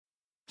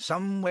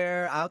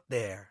Somewhere out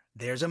there,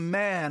 there's a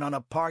man on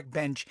a park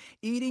bench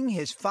eating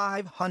his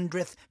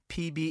 500th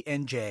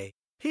PB&J.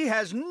 He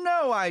has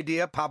no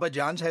idea Papa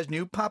John's has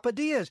new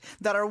Papadillas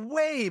that are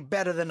way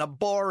better than a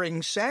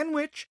boring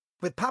sandwich.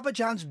 With Papa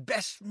John's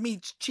best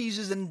meats,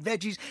 cheeses, and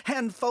veggies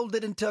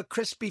hand-folded into a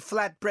crispy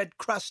flatbread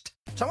crust.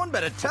 Someone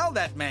better tell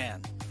that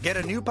man. Get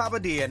a new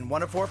Papadilla in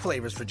 1 of 4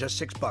 flavors for just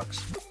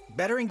 $6.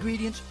 Better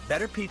ingredients,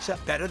 better pizza,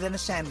 better than a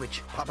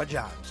sandwich. Papa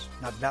John's.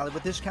 Not valid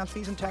with discounts,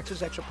 fees, and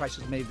taxes. Extra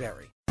prices may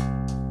vary.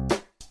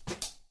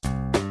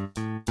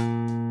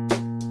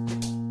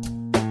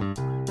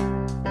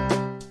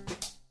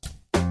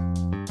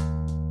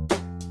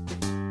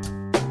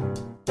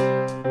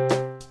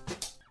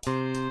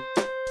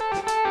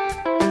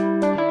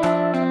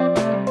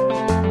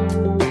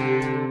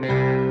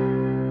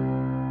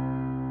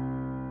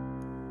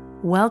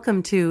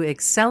 Welcome to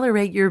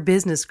Accelerate Your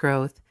Business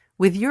Growth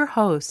with your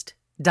host,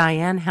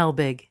 Diane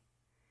Helbig.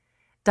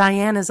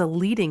 Diane is a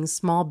leading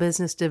small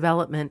business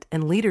development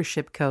and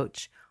leadership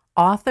coach,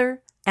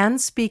 author, and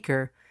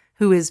speaker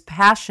who is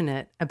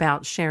passionate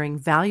about sharing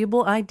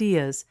valuable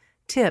ideas,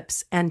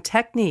 tips, and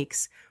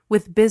techniques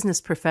with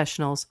business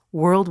professionals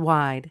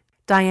worldwide.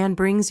 Diane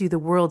brings you the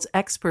world's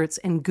experts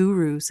and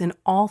gurus in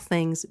all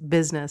things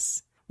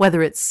business.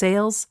 Whether it's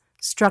sales,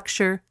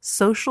 structure,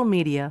 social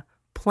media,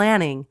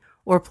 planning,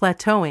 or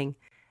plateauing,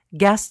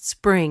 guests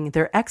bring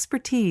their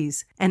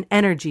expertise and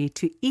energy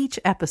to each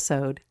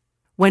episode.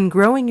 When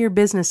growing your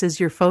business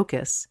is your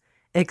focus,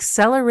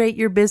 Accelerate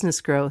Your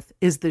Business Growth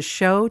is the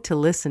show to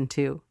listen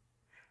to.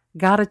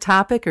 Got a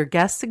topic or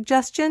guest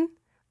suggestion?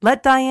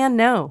 Let Diane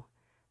know.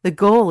 The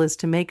goal is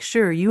to make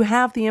sure you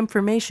have the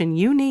information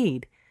you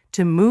need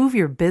to move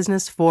your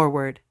business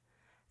forward.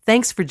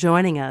 Thanks for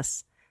joining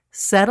us.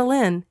 Settle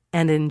in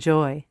and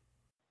enjoy.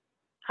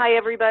 Hi,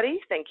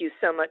 everybody. Thank you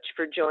so much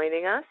for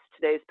joining us.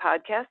 Today's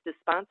podcast is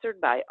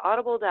sponsored by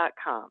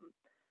Audible.com.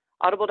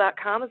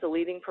 Audible.com is a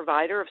leading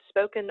provider of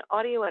spoken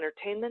audio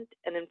entertainment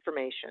and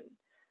information.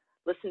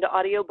 Listen to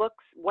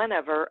audiobooks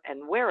whenever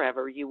and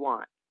wherever you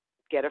want.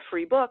 Get a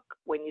free book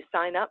when you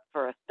sign up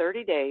for a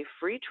 30-day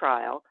free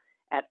trial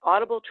at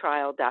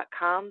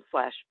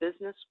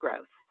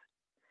audibletrial.com/businessgrowth.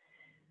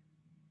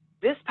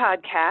 This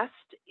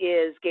podcast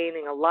is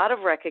gaining a lot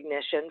of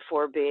recognition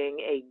for being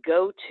a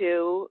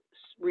go-to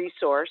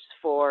resource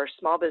for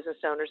small business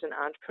owners and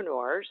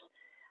entrepreneurs.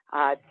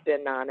 I've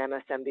been on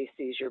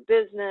MSNBC's Your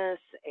Business,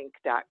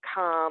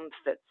 Inc.com,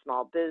 Fit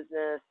Small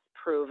Business,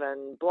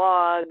 Proven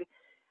Blog,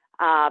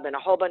 and a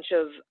whole bunch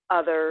of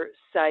other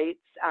sites.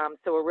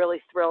 So we're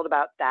really thrilled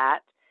about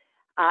that.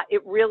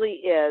 It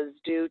really is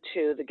due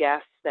to the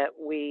guests that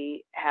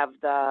we have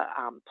the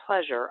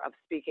pleasure of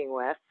speaking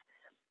with.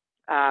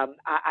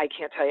 I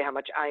can't tell you how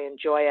much I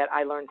enjoy it.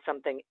 I learn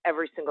something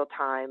every single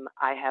time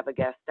I have a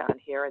guest on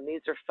here. And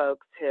these are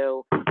folks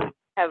who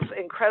have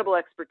incredible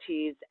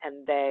expertise,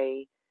 and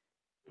they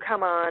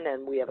come on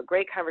and we have a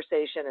great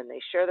conversation, and they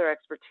share their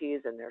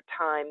expertise and their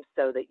time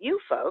so that you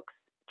folks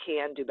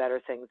can do better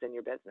things in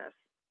your business.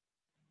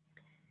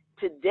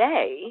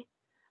 Today,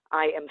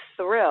 I am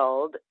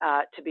thrilled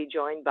to be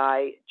joined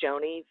by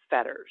Joni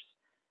Fetters.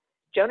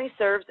 Joni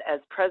serves as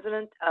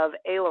president of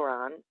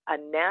Aileron, a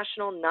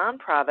national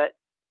nonprofit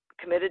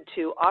committed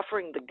to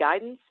offering the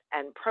guidance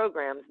and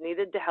programs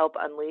needed to help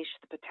unleash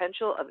the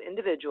potential of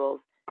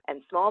individuals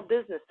and small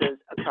businesses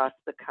across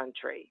the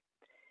country.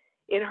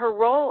 In her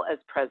role as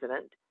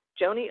president,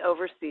 Joni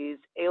oversees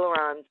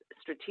Aileron's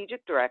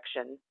strategic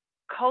direction,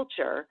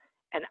 culture,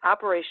 and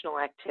operational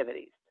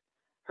activities.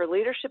 Her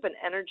leadership and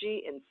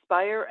energy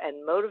inspire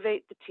and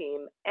motivate the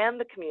team and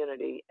the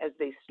community as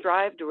they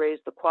strive to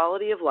raise the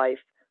quality of life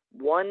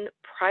one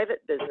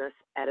private business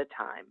at a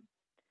time.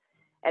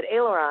 At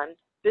Aileron,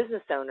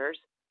 business owners,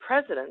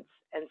 presidents,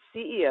 and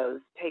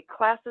CEOs take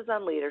classes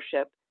on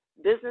leadership,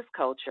 business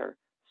culture,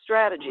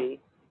 strategy,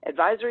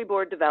 advisory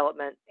board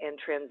development, and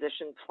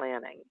transition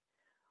planning.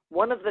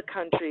 One of the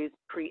country's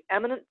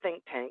preeminent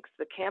think tanks,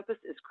 the campus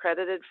is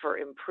credited for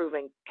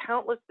improving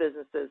countless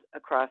businesses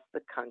across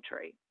the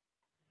country.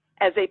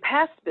 As a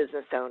past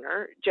business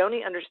owner,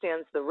 Joni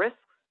understands the risks,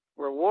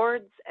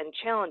 rewards, and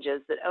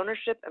challenges that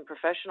ownership and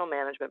professional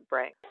management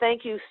bring.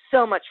 Thank you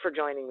so much for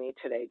joining me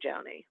today,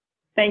 Joni.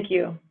 Thank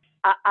you.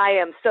 I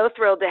am so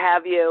thrilled to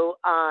have you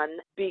on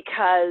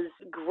because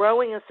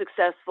growing a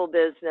successful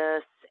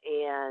business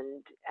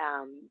and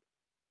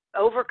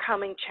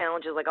overcoming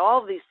challenges, like all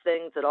of these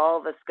things that all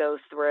of us go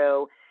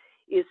through,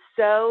 is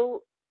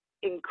so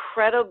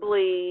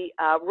incredibly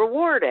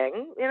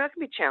rewarding. You know, it can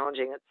be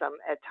challenging at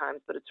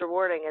times, but it's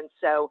rewarding. And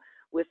so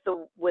with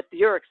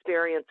your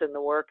experience and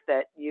the work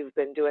that you've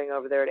been doing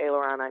over there at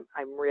Aileron,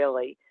 I'm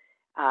really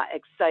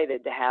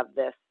excited to have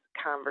this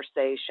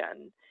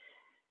conversation.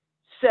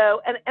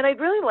 So, and I'd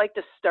really like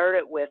to start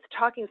it with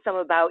talking some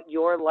about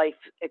your life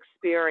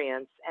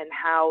experience and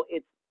how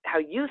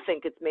you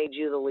think it's made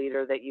you the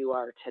leader that you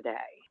are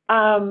today.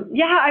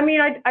 Yeah, I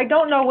mean, I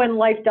don't know when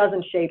life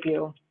doesn't shape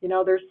you. You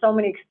know, there's so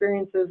many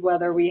experiences,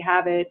 whether we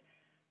have it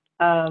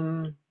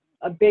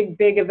big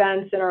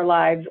events in our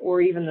lives,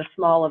 or even the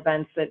small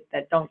events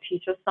that don't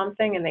teach us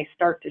something, and they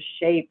start to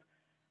shape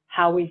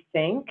how we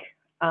think.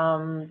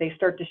 They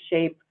start to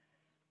shape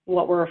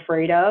what we're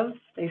afraid of.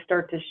 They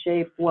start to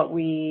shape how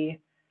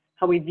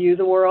we view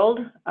the world.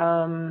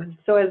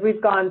 So as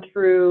we've gone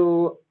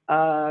through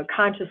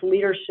conscious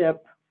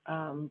leadership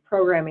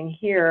programming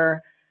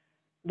here,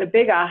 the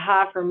big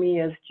aha for me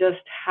is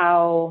just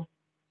how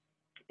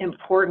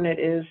important it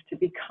is to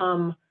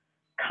become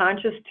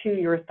conscious to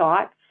your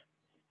thoughts,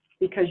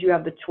 because you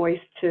have the choice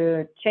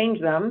to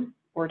change them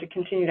or to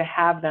continue to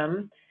have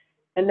them,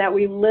 and that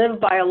we live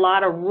by a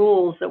lot of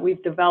rules that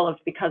we've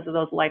developed because of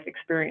those life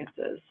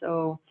experiences.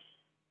 So,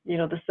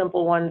 the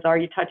simple ones are,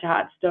 you touch a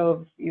hot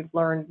stove, you've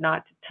learned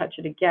not to touch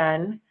it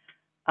again.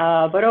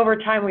 But over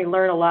time, we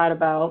learn a lot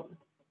about,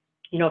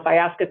 if I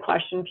ask a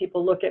question,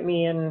 people look at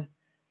me and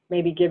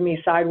maybe give me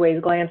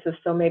sideways glances.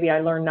 So maybe I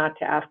learn not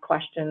to ask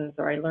questions,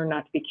 or I learn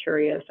not to be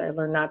curious. I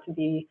learn not to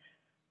be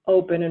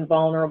open and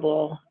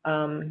vulnerable.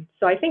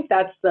 So I think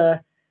that's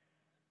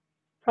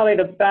probably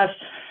the best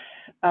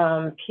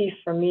piece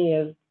for me,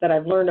 is that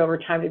I've learned over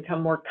time to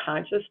become more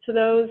conscious to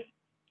those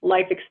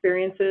life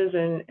experiences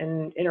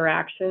and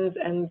interactions,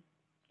 and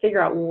figure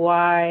out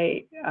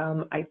why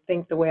I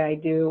think the way I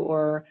do,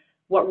 or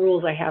what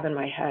rules I have in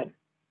my head.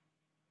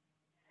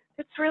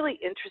 It's really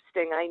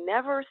interesting. I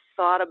never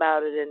thought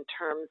about it in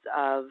terms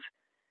of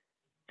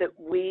that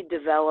we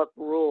develop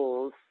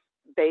rules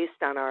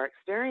based on our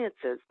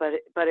experiences, but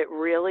it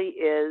really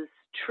is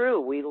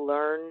true. We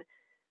learn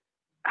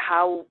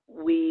how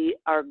we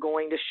are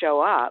going to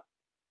show up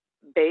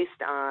based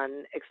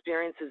on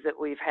experiences that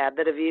we've had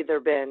that have either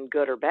been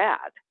good or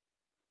bad.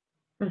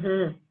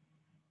 Mm-hmm.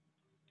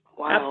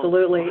 Wow.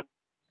 Absolutely.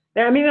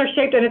 I mean, they're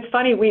shaped, and it's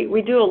funny,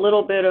 we do a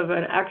little bit of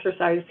an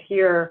exercise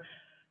here.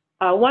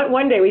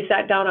 One day we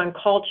sat down on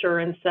culture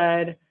and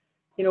said,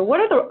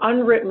 what are the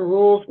unwritten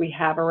rules we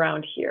have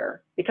around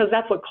here? Because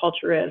that's what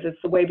culture is. It's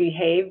the way we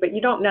behave, but you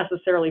don't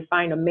necessarily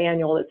find a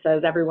manual that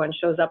says everyone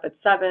shows up at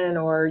 7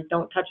 or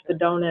don't touch the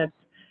donuts.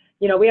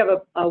 We have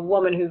a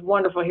woman who's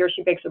wonderful here.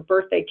 She bakes a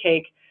birthday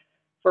cake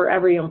for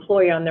every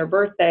employee on their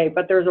birthday,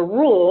 but there's a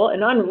rule,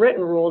 an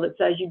unwritten rule, that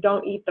says you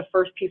don't eat the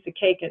first piece of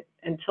cake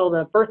until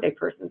the birthday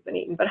person's been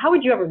eaten. But how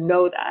would you ever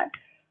know that?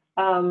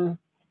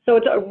 So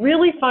it's a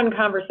really fun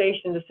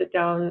conversation to sit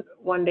down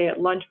one day at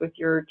lunch with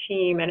your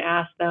team and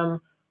ask them,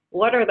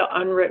 what are the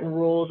unwritten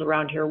rules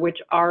around here, which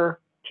are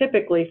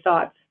typically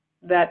thoughts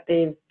that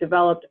they've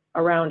developed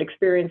around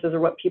experiences,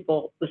 or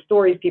the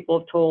stories people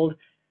have told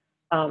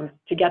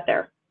to get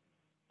there.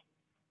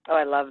 Oh,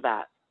 I love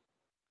that.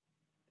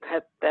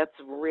 That's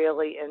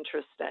really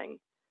interesting.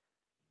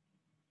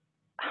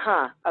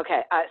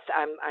 Okay.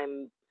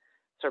 I'm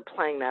sort of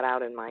playing that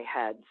out in my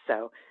head.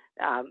 So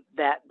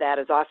that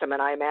is awesome.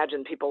 And I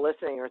imagine people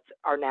listening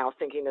are now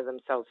thinking to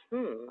themselves,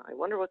 I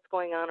wonder what's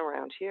going on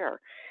around here.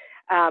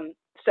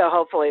 So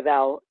hopefully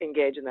they'll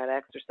engage in that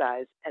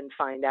exercise and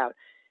find out.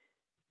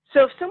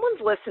 So if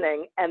someone's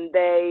listening and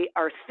they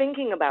are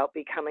thinking about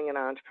becoming an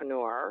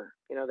entrepreneur,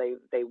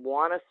 they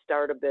want to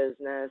start a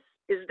business,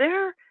 is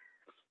there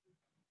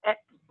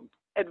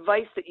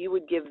advice that you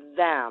would give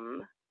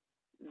them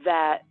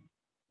that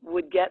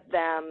would get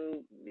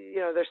them,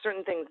 there's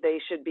certain things they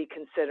should be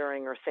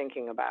considering or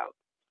thinking about?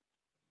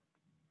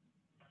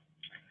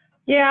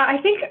 Yeah,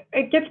 I think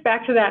it gets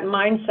back to that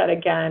mindset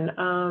again.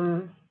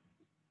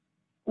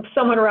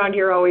 Someone around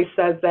here always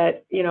says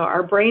that,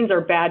 our brains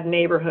are bad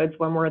neighborhoods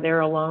when we're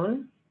there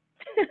alone.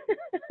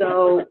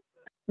 So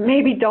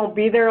maybe don't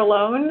be there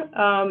alone.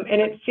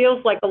 And it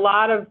feels like a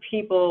lot of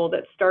people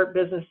that start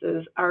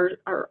businesses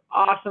are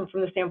awesome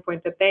from the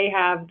standpoint that they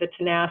have the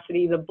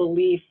tenacity, the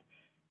belief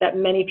that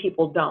many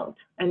people don't.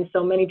 And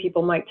so many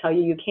people might tell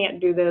you can't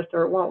do this,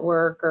 or it won't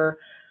work, or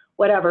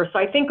whatever. So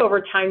I think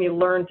over time you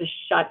learn to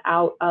shut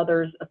out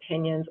others'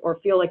 opinions, or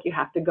feel like you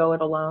have to go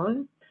it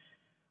alone.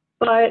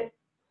 But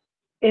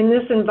in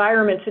this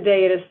environment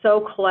today, it is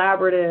so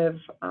collaborative.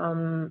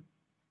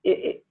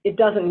 It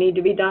doesn't need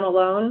to be done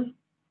alone.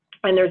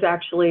 And there's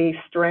actually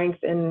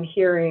strength in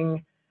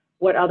hearing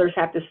what others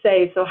have to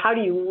say. So how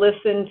do you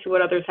listen to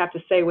what others have to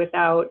say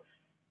without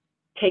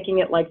taking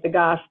it like the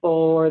gospel,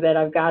 or that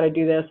I've got to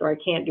do this, or I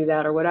can't do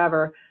that, or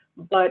whatever?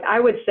 But I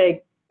would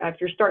say,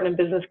 if you're starting a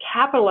business,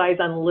 capitalize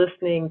on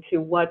listening to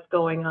what's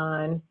going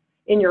on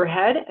in your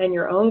head and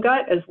your own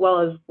gut, as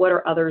well as what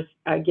are others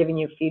giving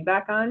you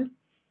feedback on.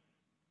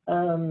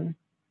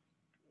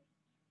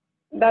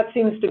 That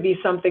seems to be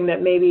something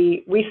that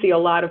maybe we see a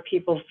lot of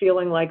people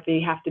feeling like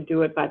they have to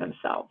do it by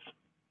themselves.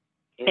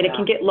 Yeah. And it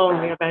can get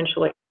lonely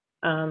eventually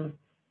that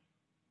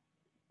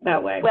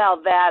way.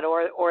 Well, that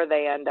or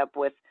they end up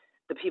with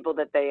the people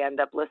that they end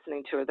up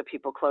listening to, are the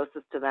people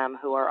closest to them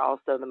who are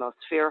also the most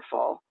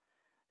fearful,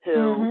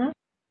 who,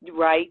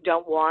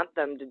 don't want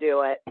them to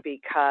do it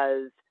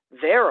because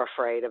they're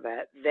afraid of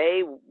it.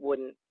 They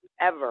wouldn't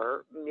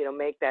ever,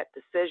 make that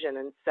decision.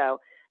 And so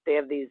they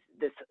have this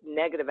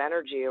negative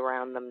energy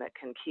around them that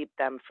can keep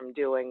them from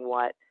doing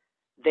what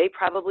they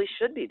probably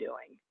should be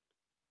doing.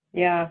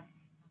 Yeah,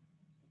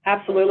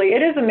 absolutely.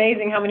 It is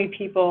amazing how many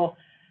people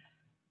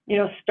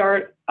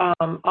start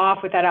off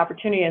with that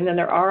opportunity, and then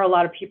there are a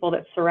lot of people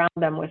that surround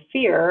them with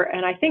fear.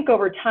 And I think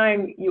over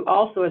time, you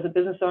also, as a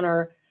business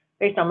owner,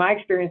 based on my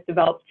experience,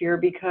 develop fear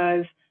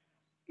because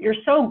you're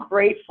so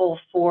grateful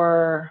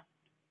for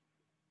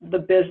the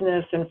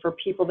business and for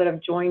people that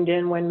have joined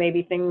in when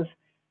maybe things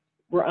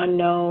were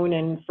unknown,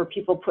 and for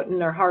people putting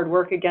their hard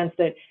work against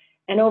it.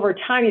 And over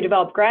time, you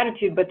develop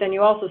gratitude, but then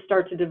you also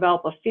start to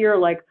develop a fear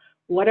like,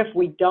 what if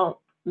we don't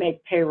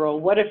make payroll?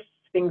 What if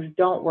things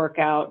don't work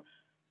out?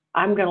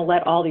 I'm going to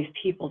let all these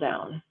people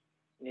down.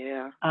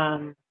 Yeah.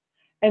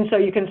 And so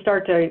you can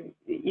start to,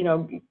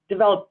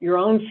 develop your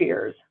own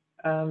fears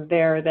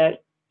there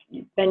that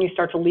then you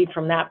start to lead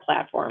from that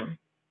platform.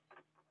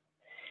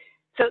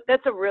 So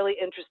that's a really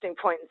interesting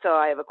point. And so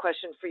I have a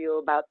question for you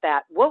about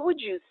that. What would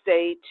you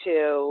say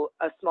to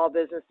a small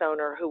business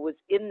owner who was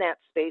in that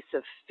space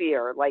of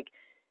fear? Like,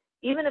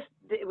 even if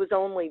it was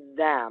only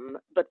them,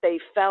 but they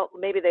felt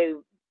maybe they,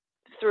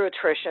 through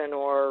attrition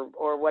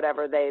or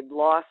whatever, they'd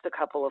lost a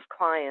couple of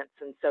clients,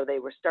 and so they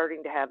were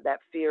starting to have that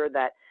fear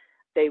that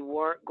they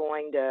weren't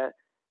going to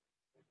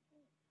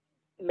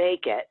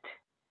make it.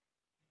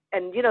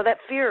 And, that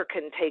fear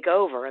can take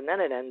over, and then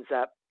it ends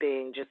up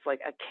being just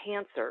like a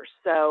cancer.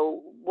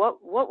 So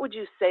what would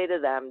you say to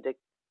them to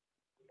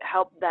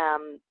help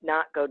them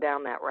not go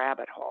down that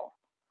rabbit hole?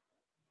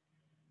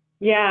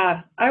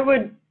 Yeah, I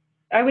would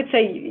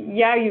say,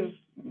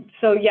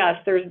 yes,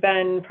 there's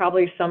been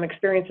probably some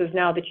experiences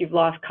now that you've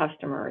lost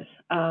customers.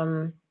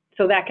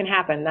 So that can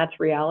happen. That's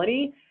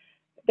reality.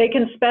 They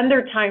can spend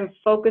their time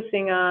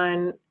focusing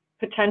on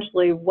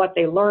potentially what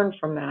they learned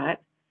from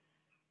that.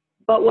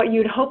 But what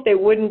you'd hope they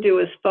wouldn't do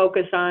is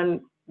focus on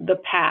the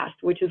past,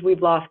 which is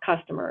we've lost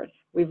customers.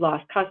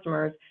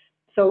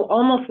 So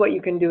almost what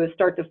you can do is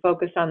start to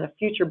focus on the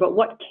future, but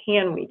what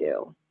can we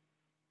do?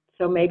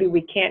 So maybe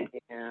we can't,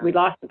 we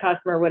lost the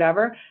customer or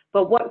whatever,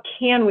 but what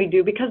can we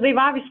do? Because they've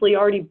obviously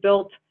already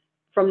built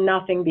from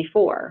nothing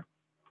before.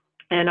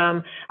 And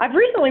I've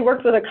recently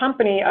worked with a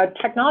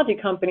technology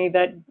company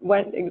that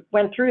went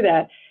through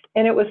that,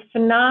 and it was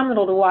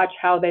phenomenal to watch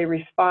how they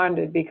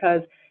responded,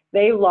 because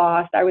they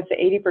lost, I would say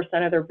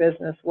 80% of their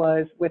business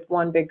was with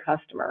one big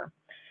customer.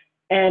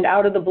 And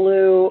out of the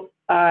blue,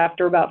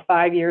 after about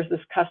 5 years,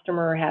 this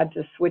customer had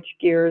to switch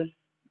gears,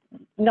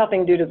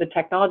 nothing due to the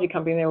technology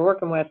company they were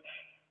working with.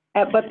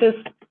 But this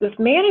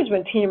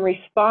management team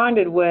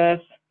responded with,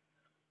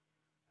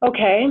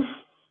 okay,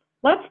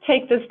 let's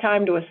take this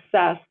time to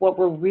assess what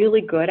we're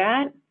really good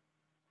at,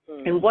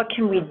 and what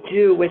can we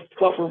do with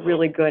what we're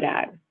really good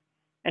at,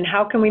 and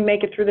how can we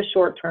make it through the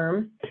short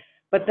term,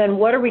 but then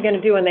what are we going to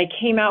do? And they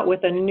came out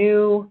with a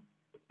new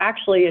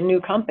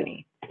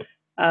company,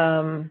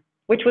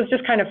 which was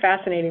just kind of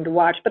fascinating to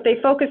watch. But they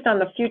focused on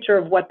the future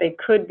of what they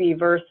could be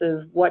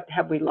versus what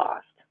have we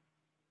lost.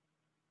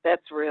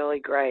 That's really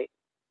great.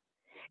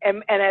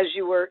 And as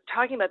you were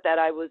talking about that,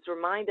 I was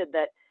reminded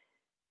that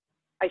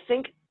I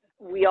think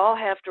we all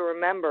have to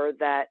remember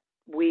that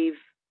we've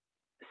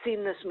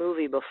seen this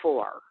movie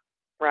before,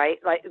 right?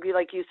 Like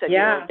you said,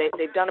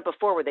 they've done it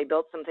before where they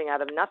built something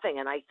out of nothing.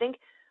 And I think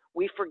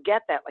we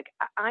forget that. Like,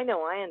 I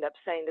know I end up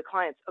saying to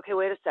clients, okay,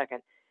 wait a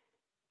second.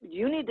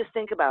 You need to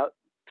think about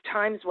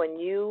times when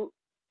you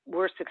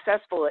were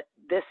successful at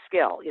this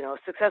skill,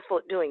 successful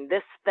at doing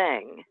this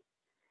thing,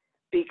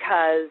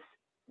 because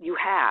you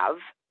have,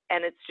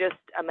 and it's just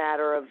a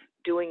matter of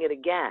doing it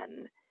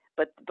again.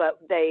 But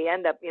they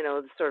end up,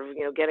 sort of,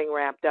 getting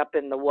wrapped up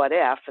in the what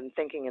if and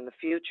thinking in the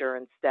future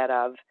instead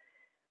of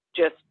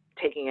just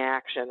taking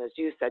action, as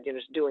you said,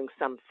 just doing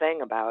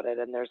something about it.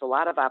 And there's a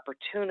lot of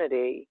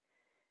opportunity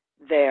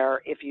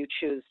there if you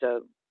choose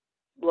to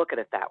look at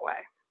it that way.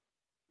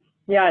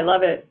 Yeah, I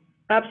love it.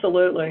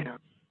 Absolutely.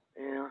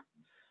 Yeah.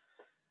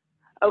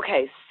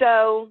 Okay,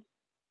 so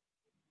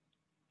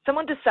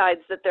someone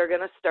decides that they're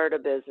going to start a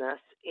business,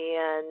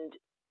 and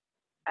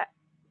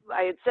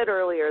I had said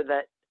earlier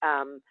that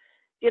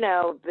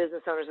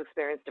business owners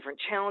experience different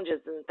challenges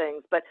and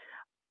things, but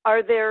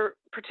are there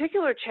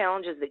particular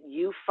challenges that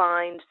you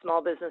find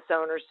small business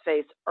owners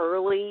face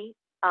early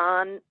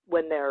on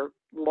when they're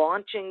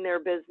launching their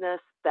business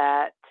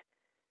that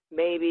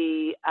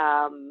maybe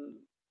someone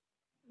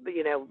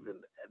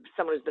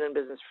who's been in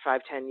business for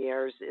 5-10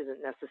 years isn't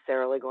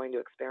necessarily going to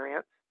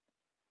experience?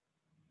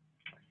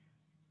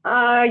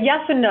 Yes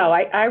and no.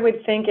 I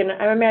would think, and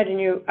I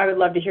imagine I would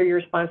love to hear your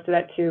response to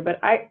that too, but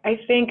I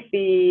think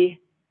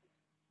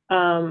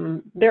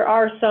there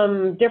are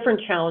some different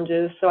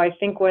challenges. So I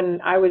think when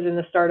I was in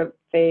the startup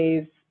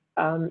phase,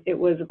 it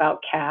was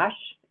about cash,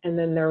 and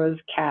then there was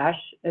cash,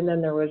 and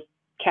then there was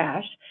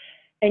cash,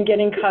 and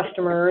getting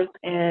customers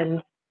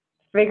and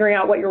figuring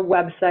out what your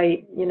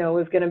website,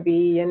 was going to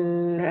be,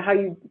 and how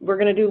you were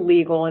going to do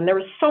legal. And there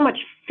was so much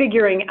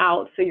figuring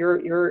out. So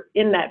you're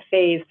in that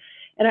phase.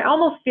 And I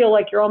almost feel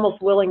like you're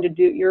willing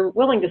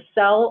to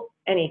sell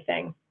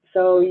anything.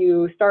 So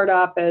you start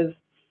off as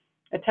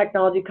a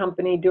technology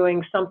company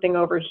doing something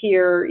over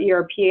here,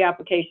 ERP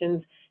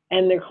applications,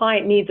 and their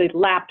client needs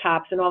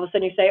laptops, and all of a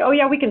sudden you say, oh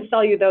yeah, we can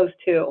sell you those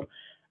too.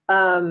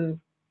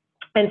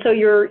 And so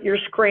you're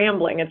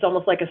scrambling. It's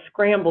almost like a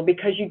scramble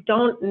because you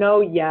don't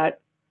know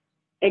yet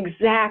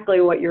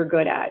exactly what you're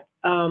good at,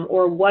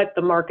 or what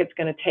the market's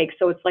going to take.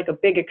 So it's like a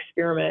big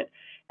experiment.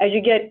 As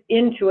you get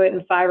into it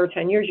in 5 or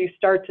 10 years, you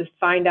start to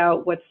find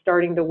out what's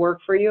starting to work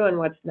for you and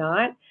what's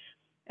not.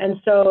 And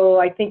so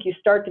I think you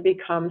start to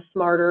become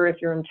smarter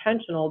if you're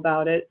intentional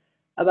about it,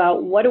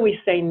 about what do we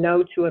say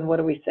no to and what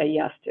do we say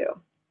yes to.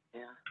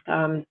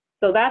 Yeah.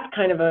 So that's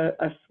kind of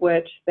a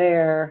switch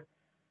there.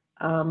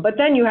 But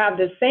then you have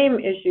the same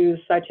issues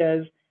such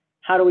as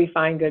how do we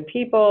find good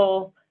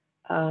people?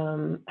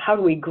 How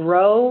do we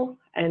grow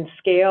and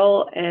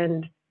scale?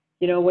 And,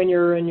 you know, when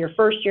you're in your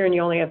first year and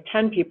you only have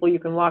 10 people, you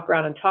can walk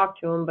around and talk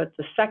to them. But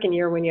the second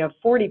year when you have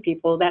 40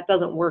 people, that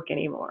doesn't work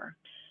anymore.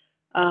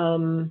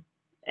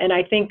 And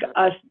I think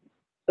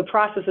the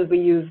processes we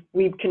use,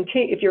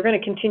 if you're going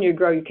to continue to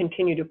grow, you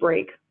continue to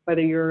break,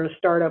 whether you're a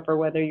startup or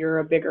whether you're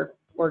a bigger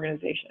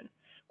organization.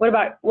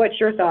 What's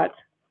your thoughts?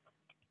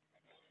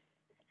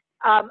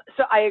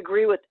 So I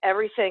agree with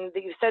everything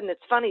that you said, and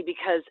it's funny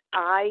because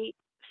I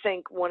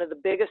think one of the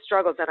biggest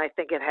struggles, and I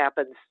think it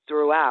happens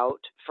throughout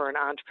for an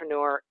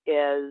entrepreneur,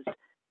 is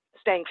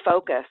staying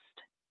focused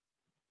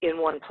in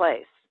one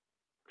place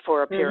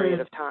for a period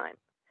of time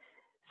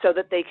so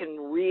that they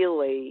can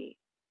really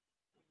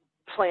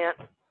plant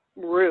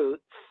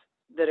roots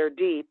that are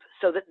deep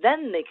so that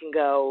then they can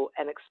go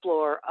and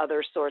explore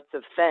other sorts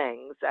of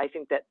things. I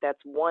think that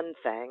that's one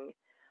thing.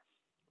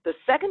 The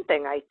second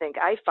thing I think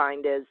I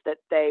find is that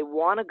they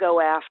want to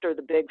go after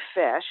the big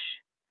fish,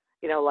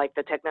 you know, like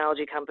the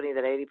technology company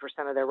that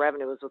 80% of their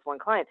revenue is with one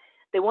client.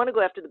 They want to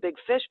go after the big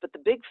fish, but the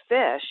big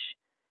fish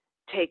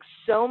takes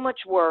so much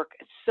work,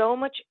 so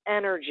much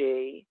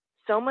energy,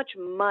 so much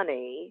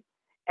money,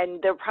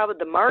 and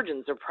the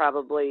margins are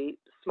probably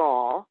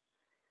small,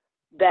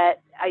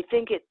 that I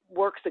think it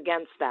works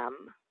against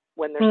them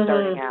when they're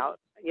starting out.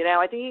 You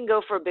know, I think you can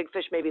go for a big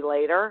fish maybe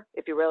later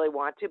if you really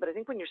want to, but I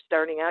think when you're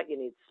starting out, you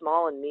need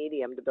small and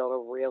medium to build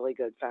a really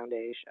good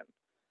foundation.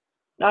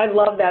 I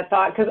love that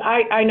thought because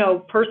I know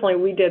personally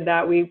we did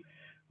that. We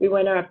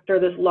went after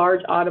this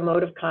large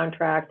automotive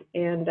contract,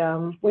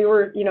 and we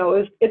were, you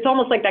know, it's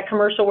almost like that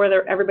commercial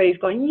where everybody's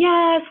going,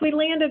 yes, we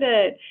landed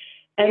it.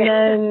 And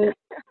then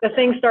the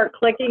things start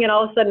clicking and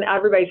all of a sudden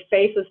everybody's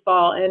faces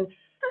fall. And,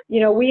 you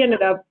know, we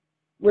ended up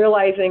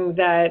realizing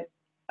that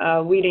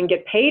we didn't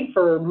get paid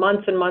for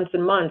months and months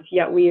and months,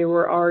 yet we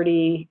were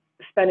already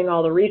spending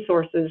all the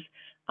resources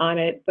on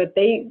it. But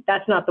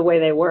that's not the way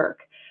they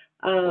work.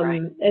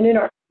 Right. And in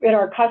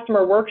our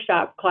customer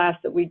workshop class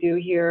that we do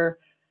here,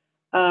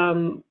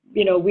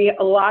 you know, we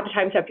a lot of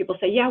times have people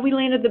say, yeah, we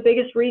landed the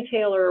biggest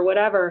retailer or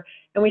whatever.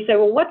 And we say,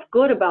 well, what's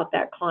good about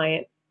that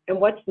client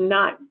and what's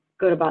not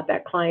good about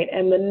that client?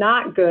 And the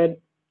not good,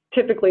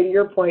 typically to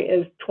your point,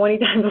 is 20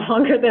 times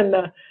longer than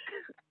the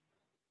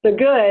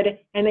good.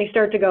 And they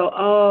start to go,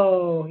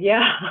 oh,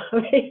 yeah,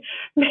 maybe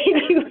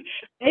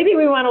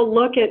we want to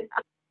look at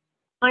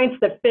clients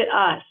that fit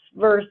us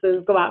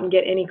versus go out and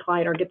get any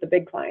client or get the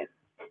big client.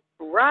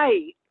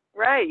 Right,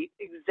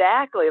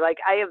 exactly. Like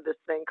I have this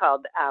thing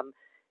called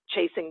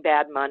chasing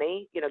bad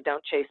money, you know,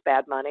 don't chase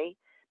bad money,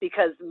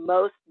 because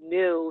most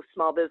new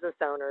small business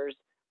owners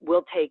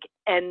will take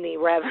any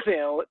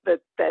revenue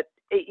that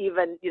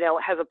even, you know,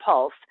 has a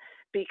pulse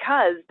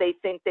because they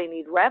think they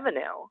need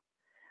revenue.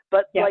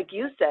 But like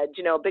you said,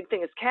 you know, a big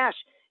thing is cash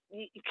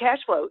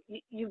flow.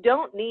 You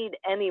don't need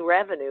any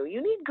revenue.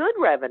 You need good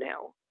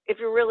revenue if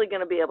you're really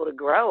going to be able to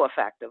grow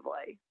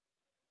effectively.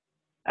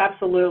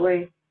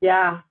 Absolutely.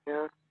 Yeah.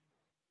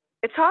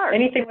 It's hard.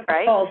 Anything with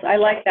right? a pulse. I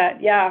like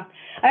that. Yeah.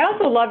 I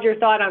also loved your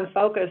thought on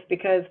focus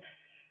because,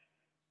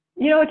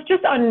 you know, it's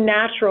just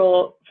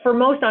unnatural. For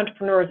most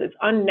entrepreneurs, it's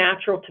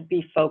unnatural to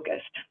be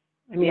focused.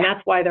 I mean,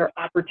 that's why they're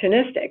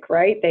opportunistic,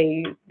 right?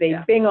 They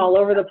bing all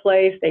over the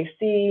place. They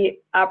see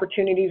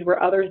opportunities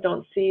where others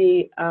don't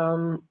see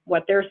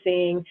what they're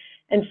seeing.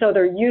 And so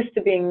they're used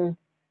to being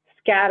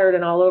scattered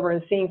and all over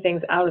and seeing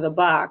things out of the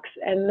box.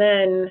 And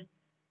then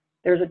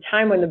there's a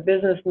time when the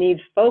business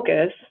needs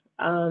focus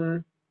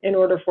in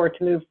order for it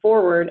to move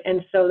forward.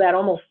 And so that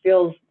almost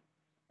feels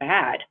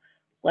bad.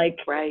 Like,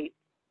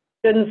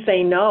 shouldn't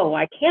say no.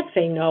 I can't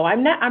say no.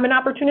 I'm an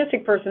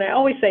opportunistic person. I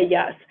always say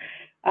yes.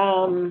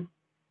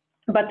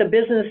 But the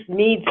business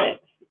needs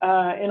it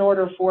in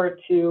order for it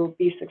to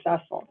be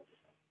successful.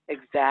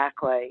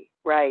 Exactly.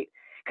 Right.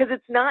 Because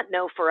it's not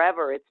no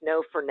forever. It's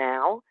no for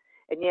now.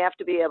 And you have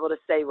to be able to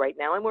say, right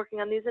now I'm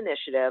working on these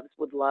initiatives,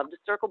 would love to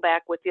circle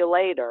back with you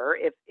later.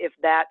 If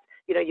that,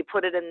 you know, you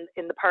put it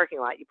in the parking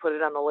lot, you put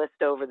it on the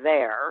list over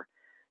there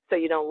so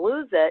you don't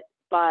lose it,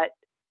 but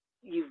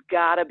you've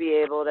got to be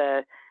able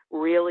to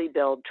really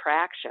build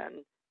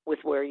traction with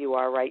where you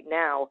are right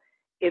now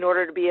in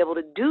order to be able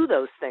to do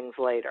those things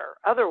later.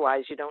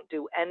 Otherwise, you don't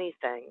do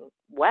anything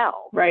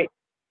well. Right.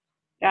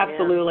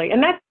 Absolutely. Yeah.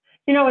 And that's,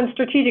 you know, in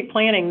strategic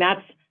planning,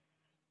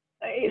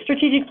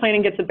 strategic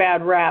planning gets a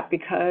bad rap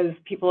because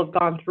people have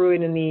gone through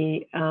it in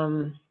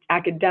the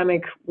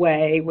academic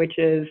way, which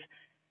is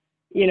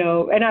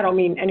and I don't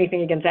mean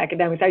anything against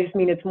academics. I just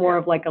mean it's more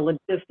of like a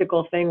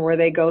logistical thing where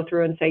they go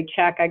through and say,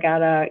 check, I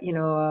got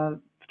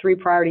 3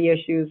 priority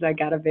issues, I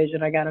got a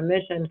vision, I got a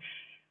mission.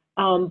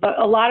 But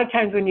a lot of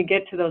times when you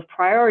get to those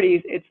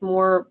priorities, it's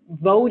more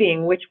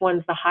voting which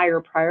one's the higher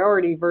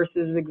priority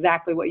versus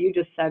exactly what you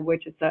just said,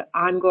 which it's an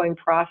ongoing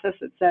process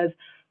that says,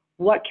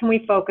 what can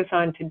we focus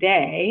on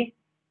today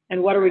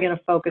and what are we going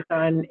to focus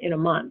on in a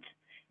month?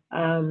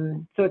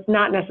 So it's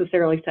not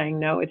necessarily saying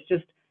no, it's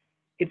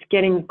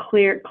getting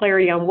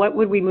clarity on what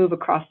would we move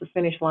across the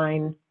finish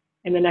line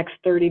in the next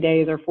 30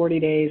 days or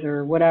 40 days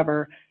or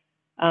whatever,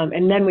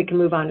 and then we can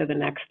move on to the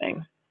next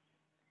thing.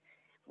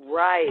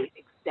 Right,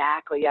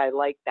 exactly. I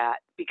like that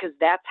because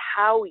that's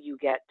how you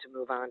get to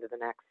move on to the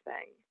next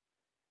thing.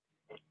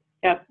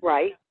 Yep.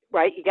 Right.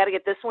 You got to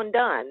get this one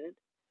done.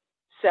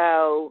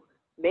 So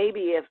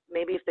maybe if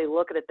they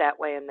look at it that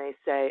way and they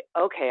say,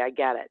 okay, I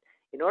get it.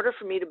 In order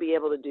for me to be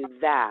able to do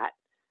that,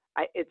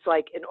 it's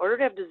like in order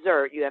to have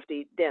dessert, you have to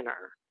eat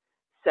dinner.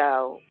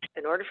 So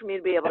in order for me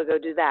to be able to go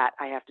do that,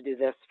 I have to do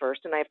this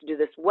first, and I have to do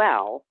this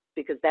well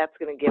because that's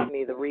going to give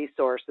me the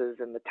resources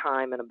and the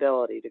time and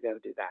ability to go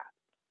do that.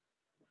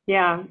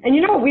 Yeah,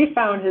 and what we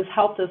found has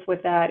helped us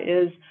with that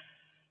is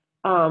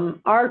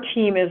our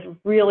team is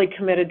really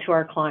committed to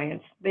our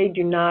clients. They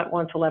do not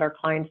want to let our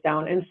clients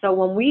down. And so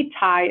when we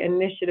tie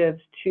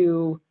initiatives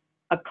to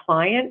a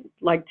client,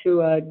 like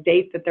to a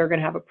date that they're going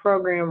to have a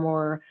program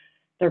or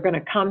they're going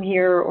to come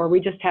here, or we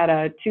just had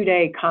a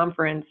 2-day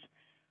conference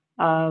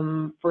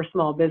for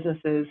small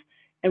businesses.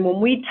 And when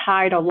we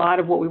tied a lot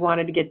of what we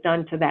wanted to get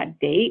done to that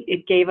date,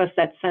 it gave us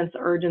that sense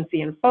of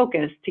urgency and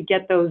focus to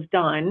get those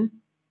done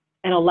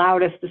and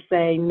allowed us to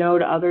say no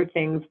to other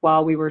things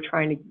while we were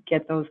trying to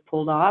get those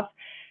pulled off.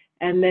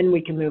 And then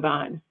we can move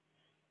on.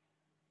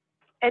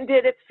 And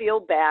did it feel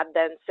bad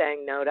then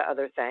saying no to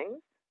other things?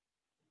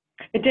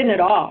 It didn't at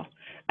all.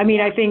 I mean,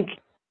 I think,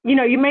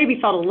 you maybe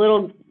felt a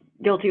little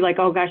guilty, like,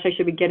 oh gosh, I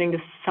should be getting to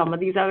some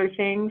of these other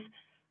things.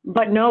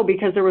 But no,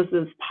 because there was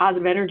this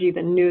positive energy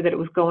that knew that it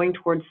was going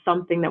towards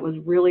something that was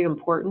really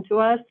important to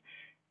us,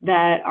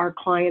 that our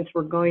clients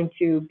were going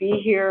to be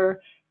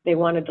here. They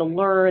wanted to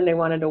learn. They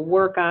wanted to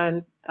work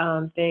on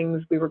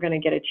things. We were going to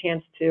get a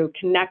chance to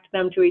connect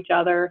them to each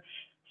other.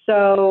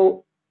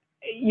 So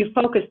you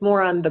focus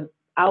more on the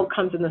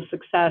outcomes and the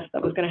success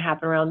that was going to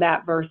happen around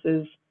that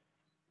versus,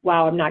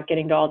 wow, I'm not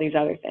getting to all these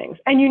other things.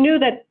 And you knew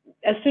that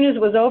as soon as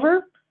it was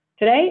over,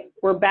 today,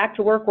 we're back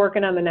to work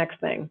working on the next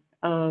thing.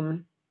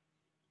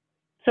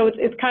 So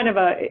it's kind of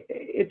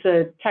it's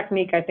a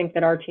technique I think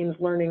that our team's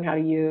learning how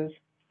to use.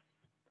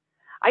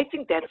 I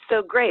think that's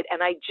so great.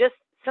 And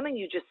something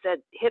you just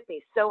said hit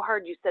me so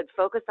hard. You said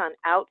focus on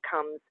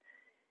outcomes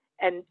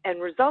and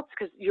results,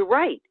 because you're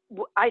right.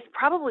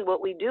 Probably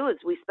what we do is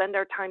we spend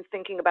our time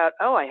thinking about,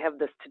 oh, I have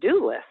this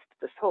to-do list,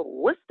 this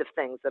whole list of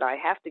things that I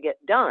have to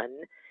get done.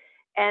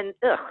 And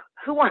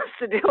who wants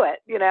to do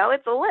it?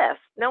 It's a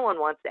list. No one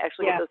wants to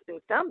actually get those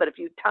things done. But if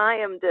you tie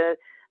them to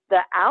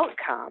the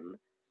outcome,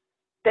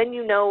 then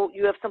you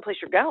have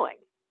someplace you're going.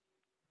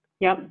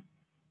 Yep,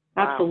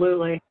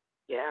 absolutely.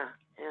 Wow.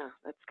 Yeah,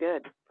 that's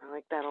good. I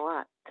like that a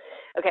lot.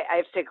 Okay, I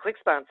have to take a quick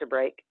sponsor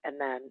break, and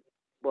then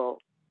we'll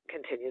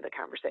continue the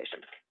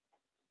conversation.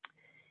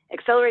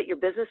 Accelerate Your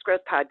Business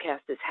Growth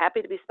podcast is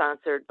happy to be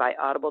sponsored by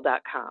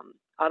Audible.com.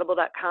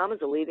 Audible.com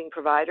is a leading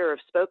provider of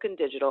spoken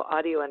digital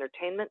audio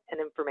entertainment and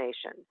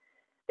information.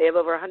 They have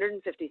over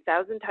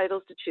 150,000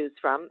 titles to choose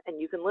from,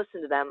 and you can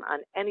listen to them on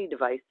any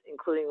device,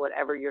 including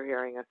whatever you're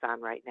hearing us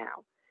on right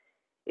now.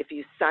 If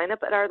you sign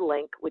up at our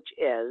link, which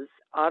is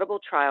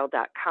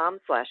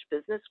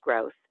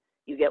audibletrial.com/businessgrowth,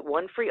 you get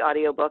 1 free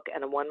audiobook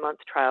and a 1-month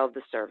trial of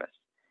the service.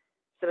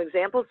 Some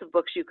examples of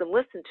books you can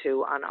listen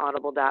to on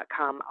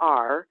audible.com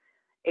are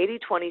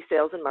 80/20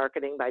 Sales and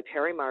Marketing by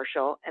Perry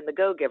Marshall and The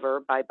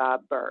Go-Giver by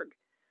Bob Berg.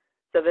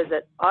 So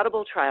visit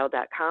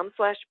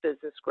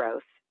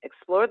audibletrial.com/businessgrowth,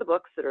 explore the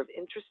books that are of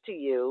interest to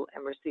you,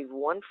 and receive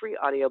 1 free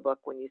audiobook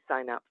when you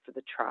sign up for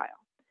the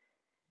trial.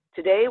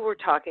 Today, we're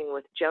talking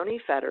with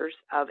Joni Fetters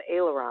of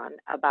Aileron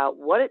about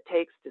what it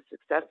takes to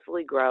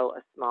successfully grow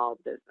a small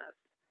business.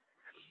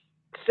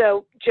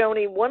 So,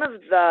 Joni, one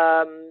of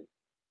the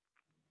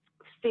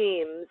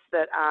themes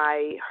that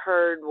I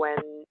heard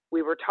when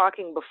we were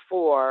talking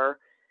before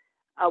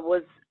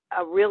was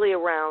really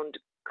around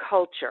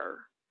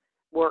culture,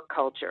 work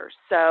culture.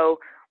 So,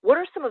 what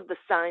are some of the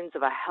signs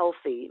of a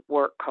healthy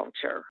work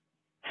culture?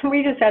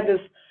 We just had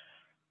this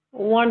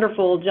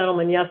wonderful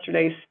gentleman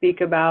yesterday speak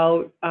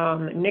about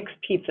Nick's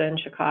Pizza in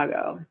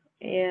Chicago.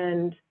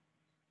 And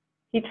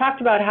he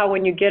talked about how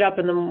when you get up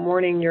in the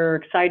morning, you're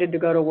excited to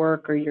go to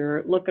work, or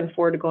you're looking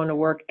forward to going to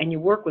work, and you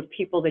work with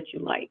people that you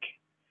like,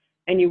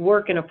 and you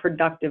work in a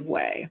productive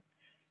way.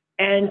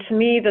 And to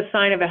me, the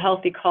sign of a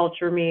healthy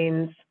culture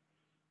means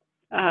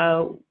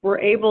we're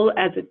able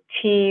as a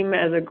team,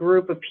 as a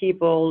group of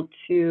people,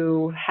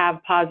 to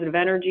have positive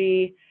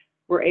energy.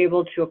 We're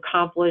able to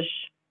accomplish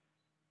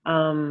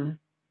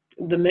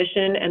the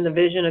mission and the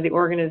vision of the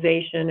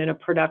organization in a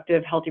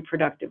productive, healthy,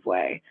 productive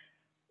way.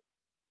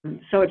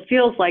 So it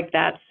feels like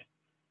that's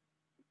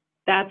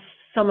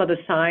some of the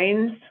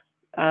signs.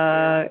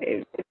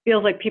 It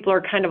feels like people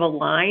are kind of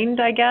aligned,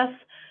 I guess.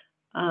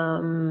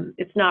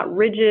 It's not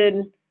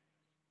rigid.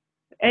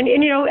 And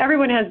you know,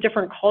 everyone has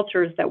different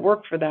cultures that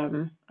work for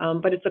them,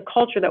 but it's a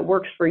culture that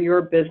works for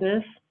your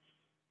business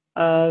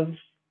of,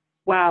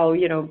 wow,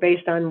 you know,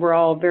 based on we're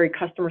all very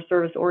customer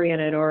service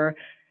oriented, or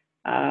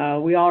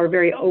we all are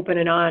very open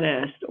and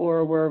honest,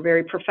 or we're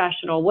very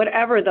professional,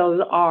 whatever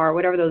those are,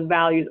 whatever those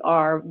values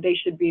are, they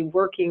should be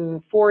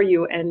working for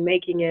you and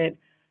making it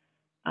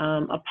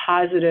a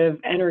positive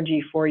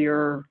energy for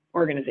your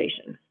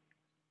organization.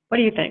 What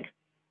do you think?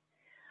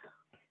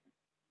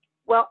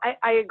 Well,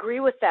 I agree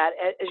with that,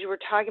 as you were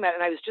talking about,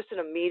 and I was just in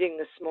a meeting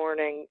this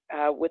morning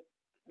with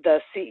the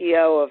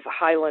CEO of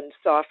Highland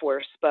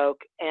Software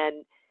spoke,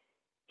 and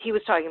he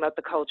was talking about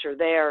the culture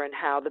there and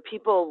how the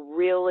people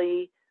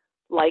really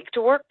like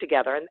to work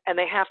together, and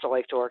they have to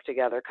like to work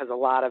together because a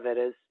lot of it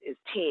is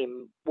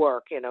team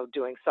work, you know,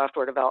 doing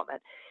software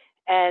development.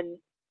 And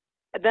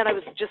then I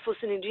was just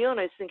listening to you, and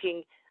I was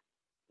thinking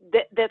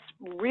that's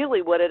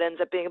really what it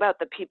ends up being about.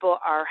 The people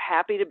are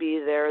happy to be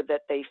there,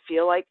 that they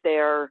feel like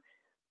they're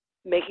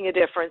making a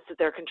difference, that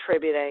they're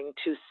contributing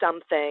to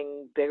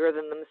something bigger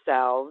than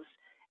themselves,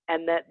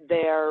 and that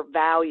they're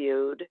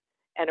valued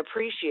and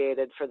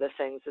appreciated for the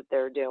things that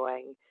they're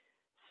doing.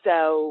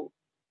 So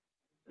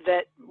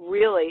that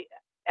really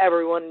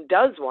everyone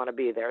does want to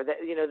be there,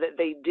 that, you know, that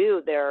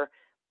they're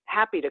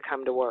happy to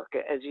come to work,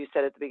 as you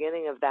said at the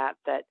beginning of that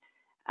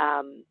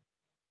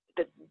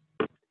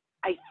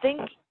I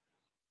think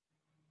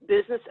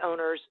business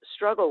owners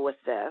struggle with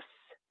this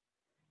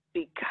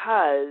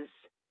because,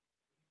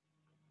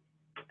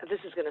 this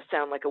is going to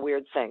sound like a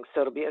weird thing,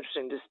 so it'll be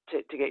interesting just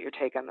to get your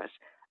take on this.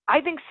 I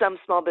think some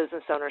small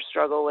business owners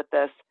struggle with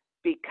this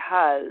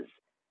because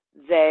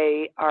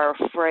they are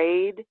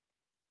afraid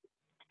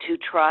to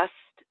trust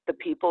the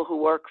people who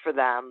work for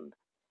them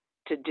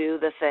to do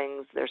the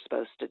things they're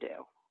supposed to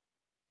do.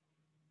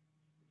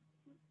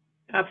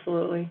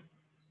 Absolutely.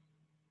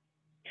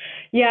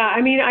 Yeah,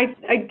 I mean,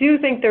 I do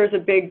think there's a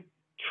big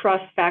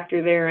trust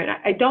factor there, and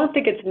I don't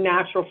think it's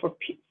natural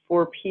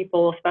for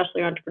people,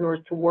 especially entrepreneurs,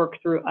 to work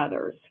through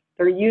others.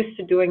 They're used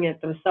to doing it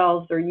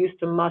themselves. They're used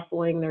to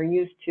muscling. They're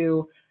used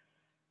to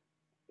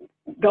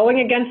going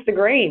against the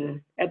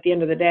grain at the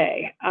end of the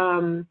day.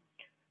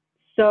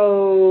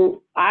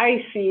 So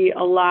I see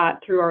a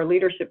lot through our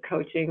leadership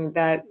coaching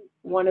that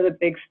one of the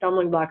big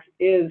stumbling blocks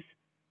is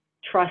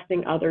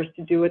trusting others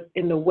to do it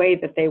in the way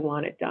that they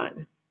want it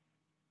done.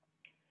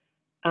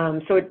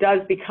 So it does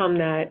become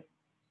that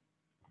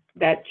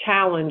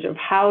challenge of,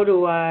 how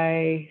do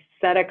I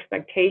set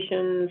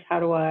expectations? How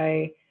do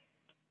I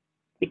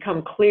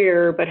become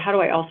clear? But how do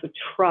I also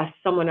trust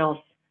someone else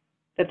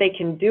that they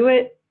can do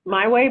it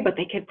my way, but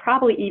they could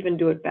probably even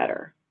do it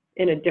better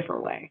in a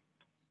different way?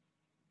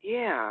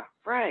 Yeah,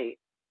 right.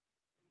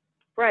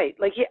 Right.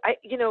 Like,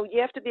 you know, you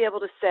have to be able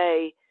to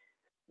say,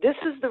 this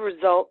is the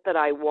result that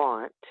I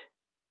want,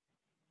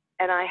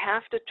 and I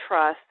have to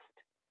trust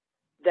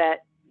that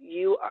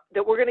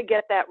we're going to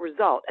get that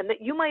result, and that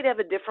you might have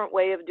a different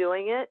way of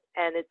doing it,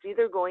 and it's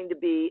either going to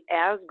be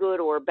as good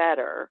or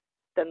better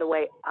than the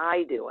way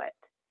I do it.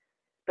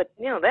 But,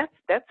 you know, that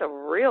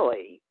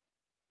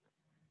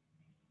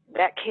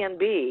can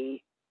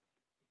be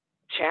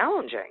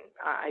challenging,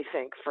 I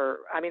think.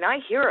 I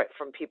hear it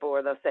from people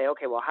where they'll say,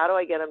 okay, well, how do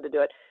I get them to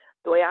do it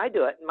the way I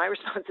do it? And my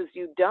response is,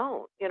 you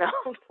don't, you know,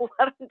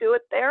 let them do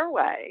it their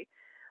way.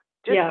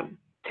 Just, yeah.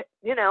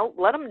 You know,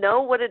 let them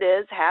know what it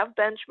is, have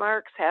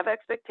benchmarks, have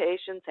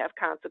expectations, have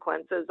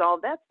consequences, all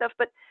that stuff.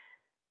 But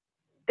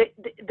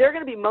they're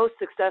going to be most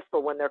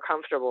successful when they're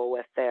comfortable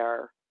with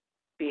their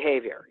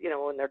behavior, you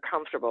know, when they're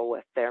comfortable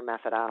with their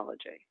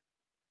methodology.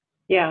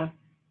 Yeah.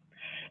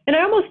 And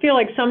I almost feel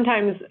like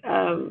sometimes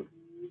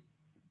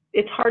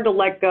it's hard to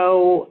let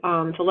go,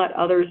 to let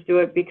others do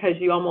it, because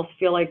you almost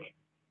feel like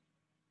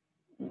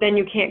then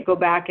you can't go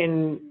back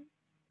and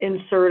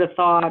insert a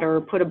thought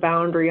or put a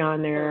boundary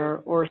on there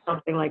or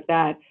something like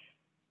that.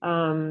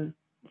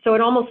 So it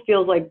almost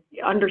feels like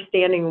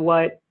understanding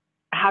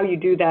how you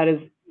do that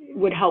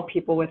would help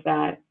people with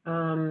that.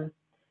 And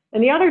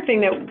the other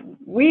thing that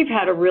we've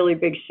had a really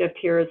big shift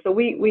here is, so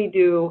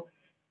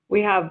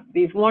we have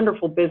these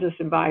wonderful business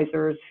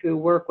advisors who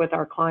work with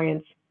our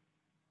clients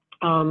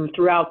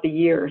throughout the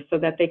year so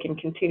that they can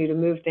continue to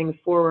move things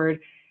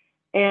forward.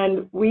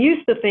 And we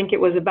used to think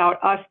it was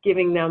about us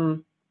giving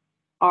them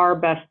our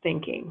best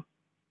thinking.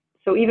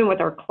 So even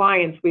with our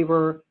clients,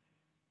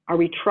 are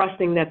we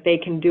trusting that they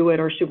can do it,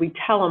 or should we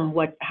tell them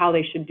how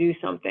they should do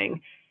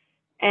something?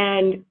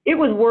 And it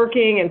was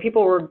working, and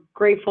people were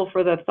grateful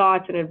for the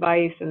thoughts and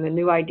advice and the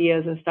new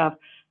ideas and stuff.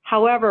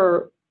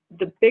 However,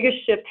 the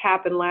biggest shift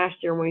happened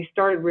last year when we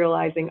started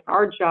realizing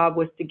our job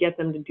was to get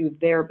them to do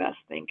their best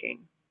thinking,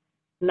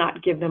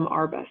 not give them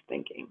our best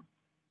thinking.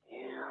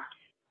 Yeah.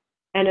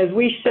 And as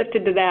we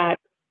shifted to that,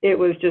 it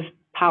was just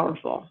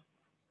powerful.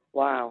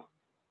 Wow.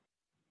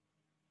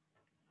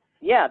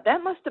 Yeah,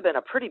 that must have been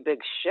a pretty big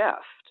shift.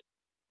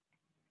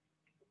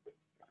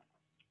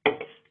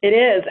 It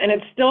is, and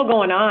it's still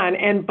going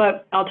on.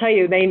 But I'll tell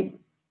you,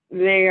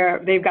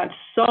 they've got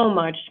so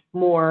much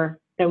more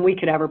than we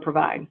could ever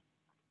provide.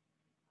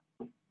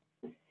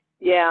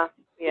 Yeah,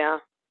 yeah.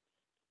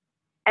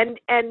 And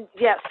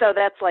yeah, so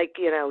that's like,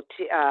 give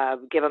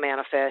a man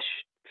a fish,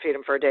 feed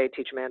him for a day,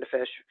 teach a man to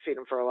fish, feed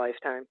him for a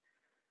lifetime,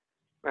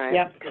 right?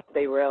 Yep. Because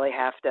they really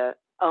have to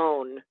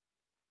own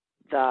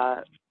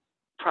the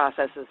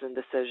processes and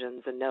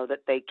decisions and know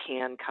that they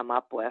can come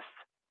up with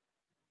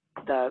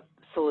the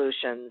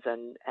solutions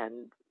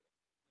and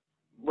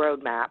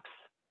roadmaps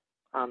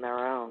on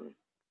their own.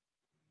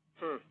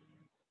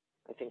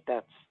 I think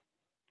that's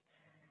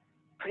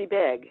pretty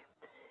big.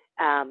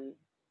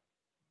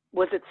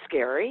 Was it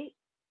scary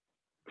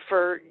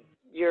for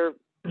your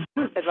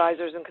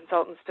advisors and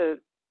consultants to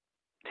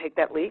take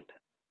that leap?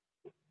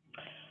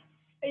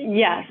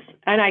 Yes,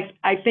 and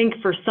I think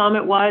for some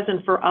it was,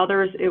 and for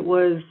others it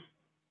was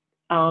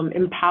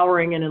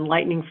empowering and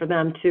enlightening for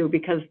them too,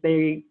 because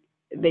they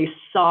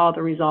saw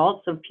the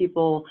results of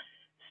people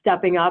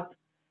stepping up.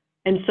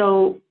 And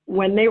so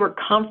when they were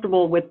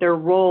comfortable with their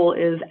role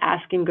is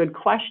asking good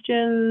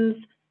questions,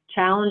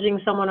 challenging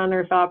someone on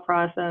their thought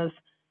process,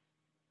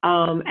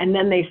 and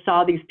then they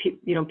saw these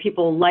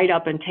people light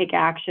up and take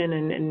action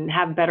and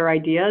have better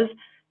ideas.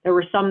 There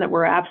were some that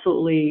were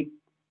absolutely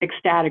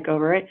ecstatic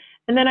over it.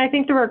 And then I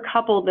think there were a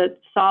couple that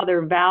saw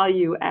their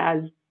value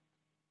as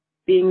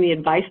being the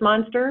advice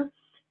monster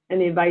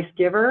and the advice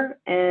giver.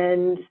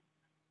 And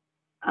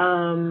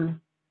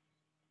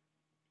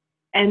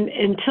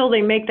until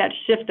they make that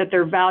shift that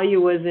their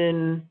value was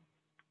in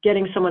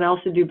getting someone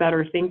else to do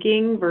better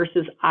thinking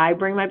versus I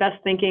bring my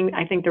best thinking,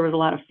 I think there was a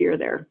lot of fear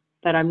there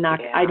that I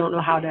don't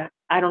know how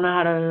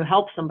to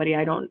help somebody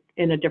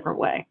in a different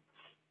way.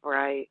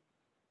 Right.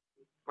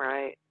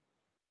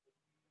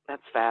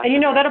 That's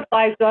fascinating. And that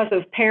applies to us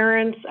as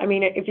parents. I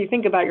mean, if you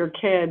think about your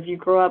kids, you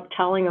grow up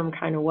telling them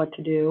kind of what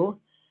to do.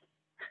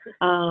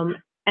 And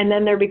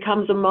then there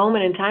becomes a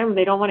moment in time when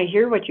they don't want to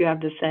hear what you have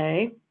to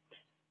say.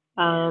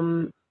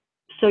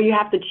 So you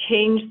have to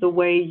change the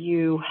way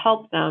you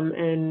help them,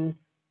 and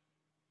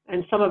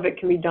some of it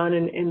can be done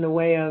in the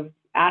way of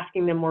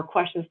asking them more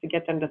questions to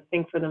get them to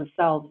think for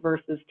themselves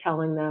versus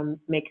telling them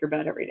make your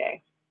bed every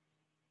day.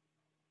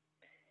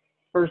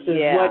 Versus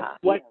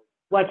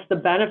what's the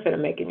benefit of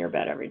making your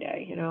bed every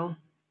day?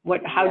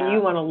 How do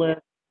you want to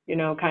live?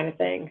 Kind of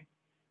thing.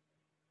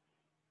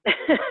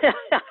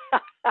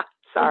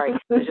 Sorry,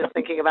 I was just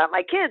thinking about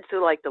my kids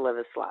who like to live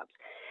as slobs.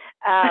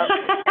 And,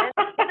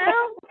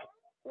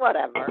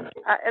 whatever.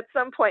 At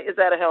some point, is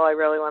that a hill I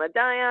really want to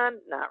die on?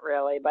 Not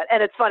really.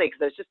 And it's funny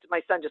because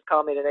my son just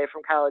called me today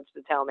from college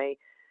to tell me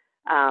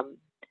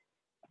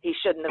he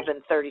shouldn't have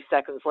been 30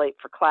 seconds late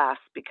for class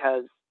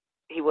because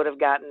he would have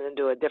gotten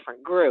into a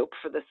different group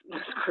for this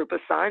group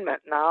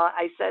assignment. Now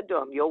I said to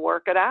him, "You'll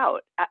work it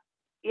out."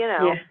 He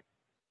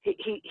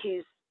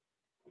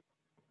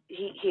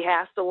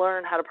has to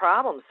learn how to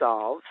problem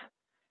solve,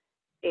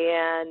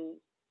 and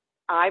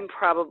I'm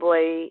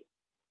probably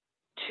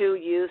too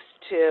used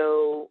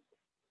to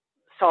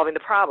solving the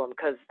problem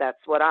because that's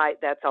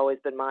always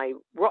been my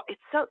role.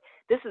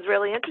 This is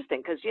really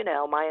interesting because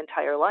my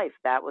entire life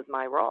that was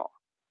my role,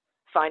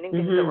 finding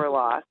things that were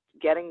lost,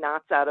 getting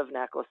knots out of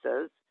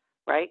necklaces,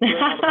 right? Doing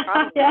all the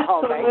problem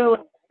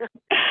solving.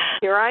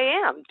 Here I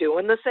am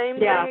doing the same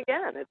thing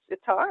again.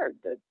 It's hard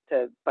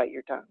to bite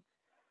your tongue.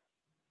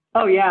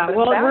 Oh yeah,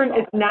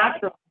 it's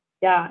natural.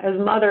 Yeah, as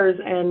mothers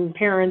and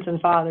parents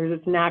and fathers,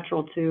 it's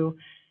natural to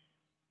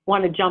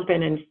want to jump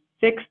in and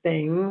fix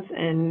things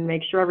and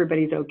make sure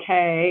everybody's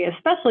okay,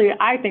 especially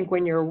I think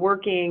when you're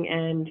working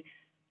and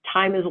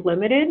time is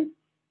limited.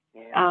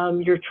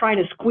 You're trying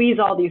to squeeze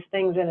all these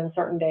things in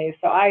certain days.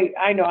 So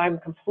I know I'm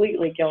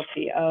completely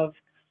guilty of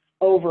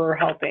over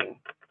helping.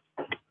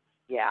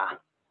 Yeah,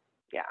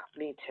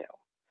 me too.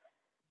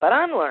 But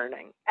I'm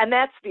learning. And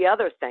that's the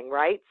other thing,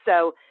 right?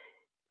 So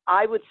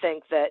I would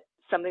think that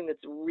something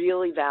that's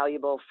really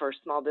valuable for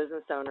small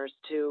business owners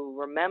to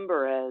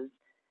remember is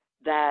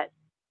that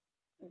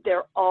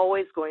they're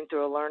always going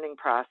through a learning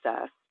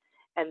process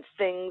and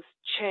things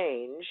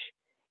change.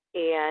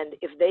 And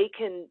if they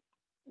can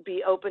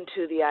be open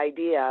to the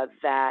idea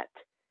that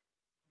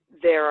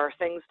there are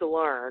things to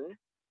learn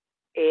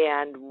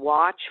and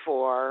watch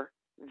for,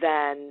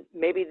 then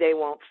maybe they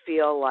won't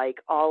feel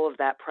like all of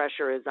that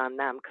pressure is on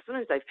them. Because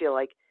sometimes I feel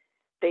like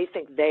they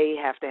think they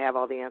have to have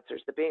all the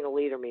answers. That being a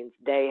leader means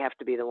they have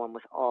to be the one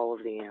with all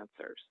of the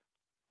answers.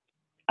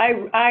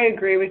 I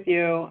agree with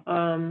you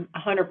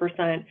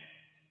 100%.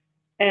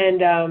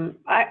 And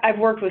I've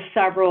worked with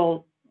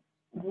several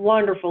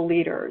wonderful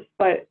leaders,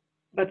 but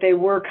they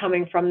were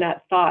coming from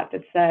that thought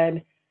that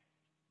said,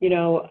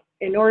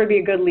 in order to be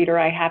a good leader,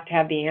 I have to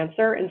have the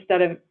answer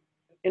instead of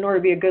in order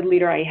to be a good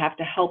leader, I have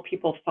to help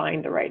people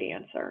find the right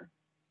answer.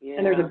 Yeah.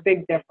 And there's a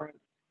big difference.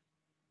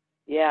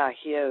 Yeah,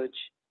 huge.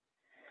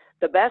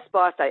 The best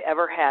boss I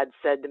ever had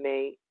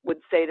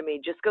would say to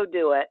me, just go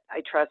do it.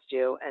 I trust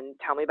you and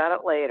tell me about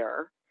it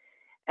later.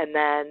 And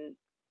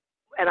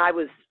I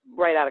was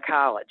right out of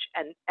college.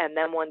 And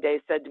then one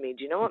day said to me,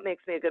 do you know what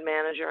makes me a good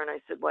manager? And I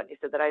said, what? And he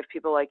said that I have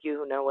people like you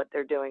who know what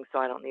they're doing, so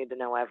I don't need to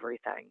know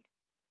everything.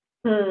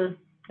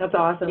 That's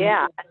awesome.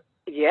 Yeah.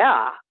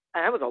 Yeah.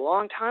 And that was a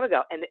long time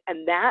ago.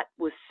 And that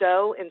was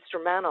so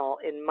instrumental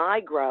in my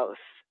growth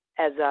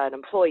as an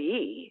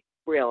employee,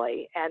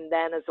 really, and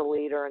then as a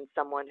leader and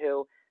someone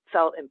who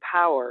felt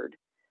empowered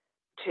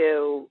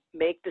to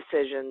make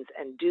decisions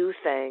and do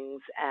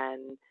things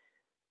and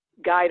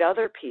guide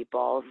other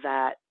people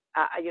that,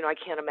 I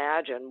can't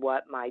imagine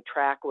what my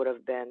track would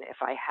have been if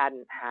I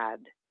hadn't had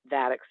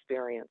that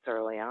experience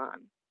early on.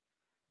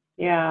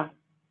 Yeah.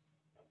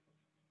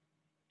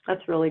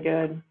 That's really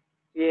good.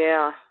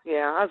 Yeah,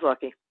 I was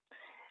lucky.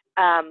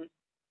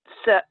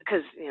 So,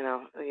 because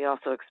you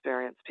also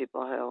experience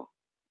people who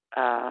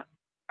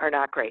are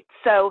not great.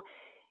 So,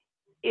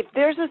 if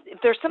there's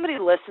somebody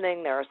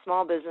listening, they're a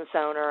small business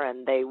owner,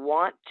 and they've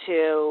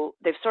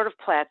sort of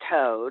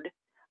plateaued,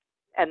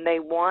 and they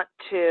want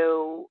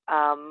to,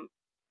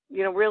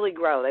 really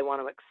grow. They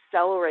want to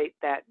accelerate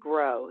that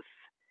growth.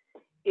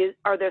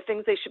 Are there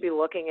things they should be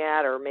looking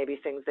at, or maybe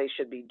things they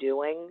should be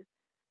doing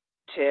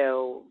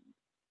to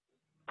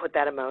put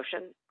that in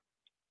motion?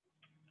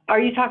 Are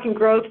you talking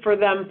growth for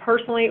them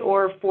personally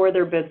or for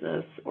their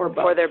business, or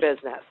both? For their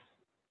business.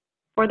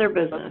 For their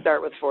business. Let's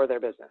start with for their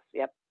business.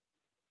 Yep.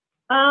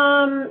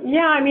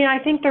 Yeah, I mean, I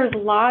think there's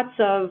lots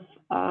of,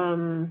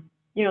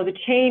 the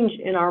change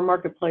in our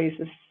marketplace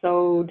is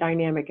so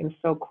dynamic and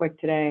so quick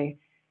today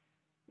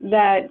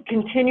that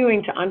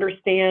continuing to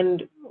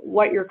understand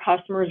what your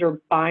customers are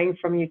buying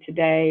from you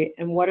today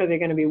and what are they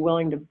going to be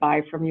willing to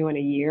buy from you in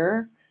a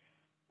year,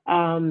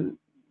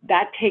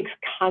 that takes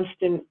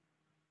constant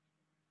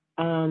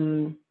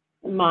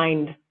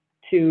mind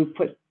to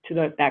put to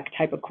that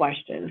type of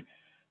question.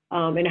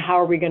 And how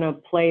are we going to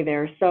play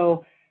there?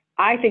 So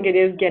I think it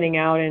is getting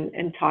out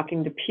and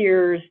talking to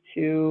peers,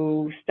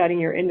 to studying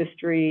your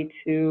industry,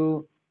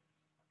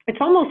 it's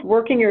almost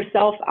working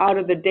yourself out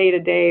of the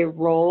day-to-day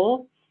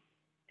role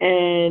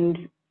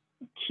and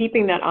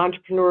keeping that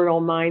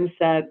entrepreneurial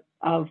mindset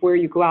of where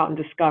you go out and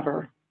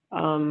discover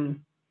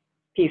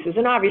pieces.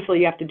 And obviously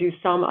you have to do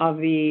some of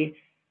the,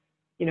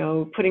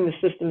 putting the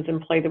systems in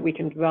play that we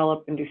can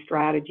develop and do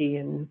strategy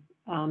and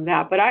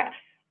that. But I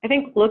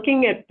think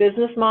looking at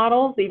business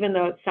models, even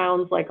though it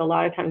sounds like a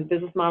lot of times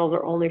business models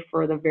are only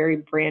for the very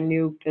brand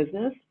new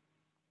business,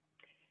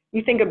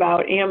 you think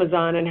about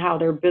Amazon and how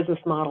their business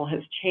model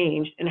has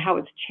changed and how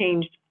it's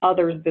changed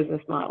others'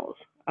 business models.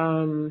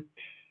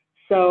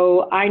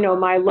 So I know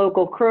my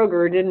local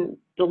Kroger didn't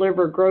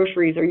deliver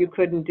groceries, or you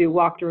couldn't do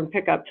walk-through and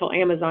pickup till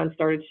Amazon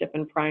started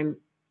shipping Prime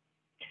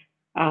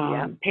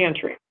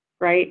Pantry,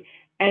 right?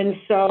 And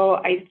so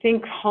I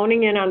think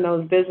honing in on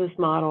those business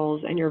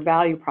models and your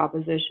value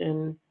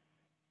proposition,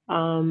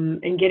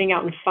 and getting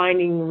out and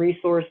finding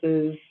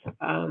resources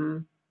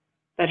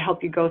that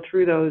help you go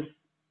through those,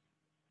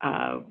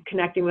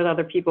 connecting with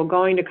other people,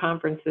 going to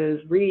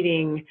conferences,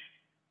 reading,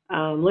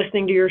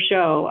 listening to your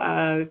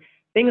show,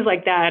 things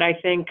like that, I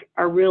think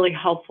are really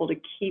helpful to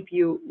keep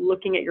you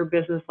looking at your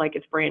business like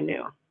it's brand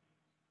new.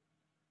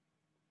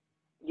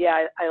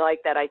 Yeah, I like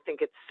that. I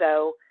think it's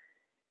so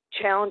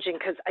challenging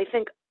because I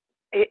think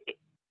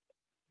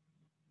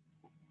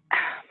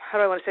how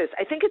do I want to say this?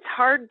 I think it's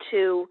hard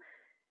to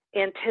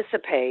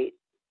anticipate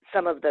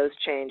some of those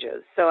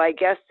changes. So I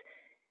guess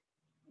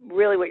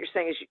really what you're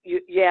saying is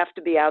you have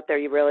to be out there.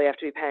 You really have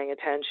to be paying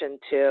attention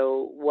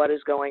to what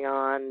is going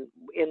on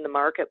in the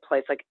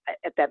marketplace. Like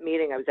at that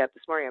meeting I was at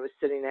this morning, I was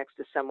sitting next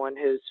to someone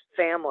whose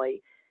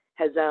family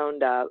has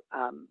owned a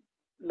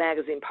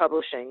magazine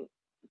publishing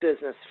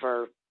business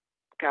for,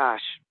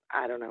 gosh,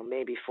 I don't know,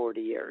 maybe 40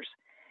 years.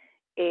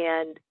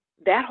 And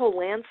that whole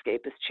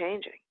landscape is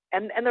changing.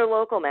 And they're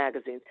local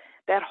magazines.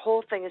 That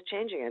whole thing is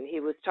changing. And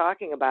he was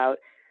talking about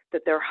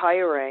that they're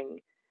hiring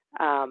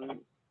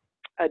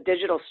a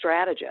digital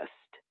strategist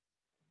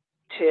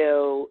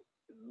to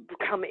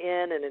come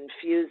in and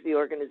infuse the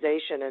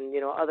organization and,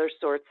 other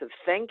sorts of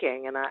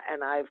thinking. And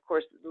I, of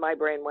course, my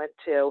brain went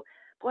to,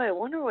 boy, I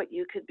wonder what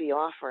you could be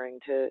offering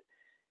to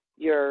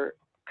your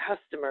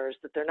customers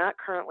that they're not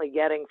currently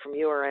getting from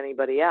you or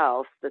anybody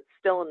else that's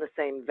still in the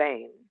same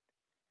vein.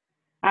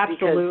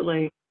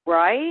 Absolutely. Because,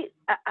 right?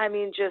 I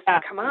mean, just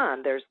Absolutely. Come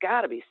on, there's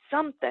got to be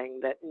something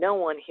that no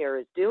one here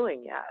is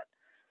doing yet.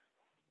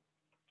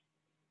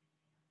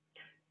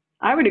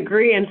 I would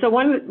agree. And so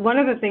one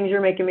of the things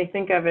you're making me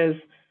think of is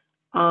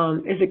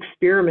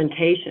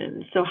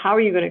experimentation. So how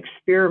are you going to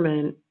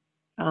experiment?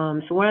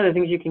 So one of the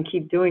things you can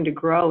keep doing to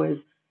grow is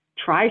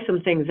try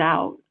some things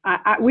out.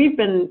 We've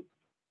been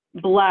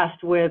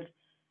blessed with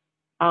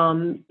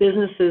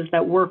businesses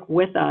that work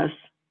with us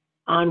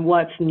on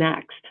what's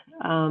next.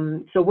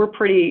 So we're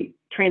pretty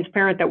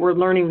transparent that we're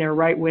learning there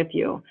right with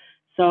you.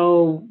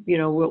 So,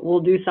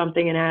 we'll do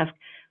something and ask,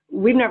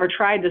 we've never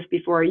tried this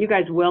before. Are you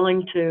guys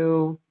willing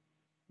to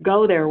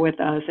go there with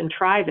us and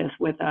try this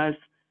with us?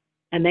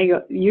 And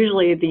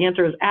usually the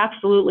answer is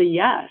absolutely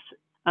yes.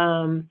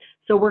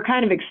 So we're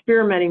kind of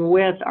experimenting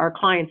with our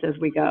clients as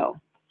we go.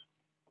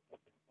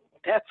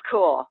 That's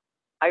cool.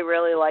 I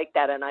really like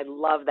that. And I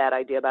love that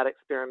idea about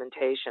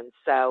experimentation.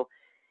 So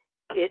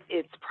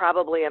it's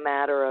probably a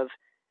matter of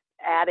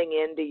adding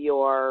into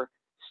your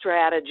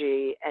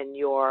strategy and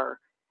your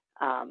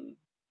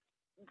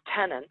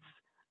tenets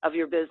of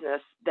your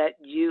business that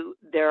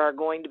there are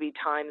going to be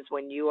times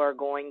when you are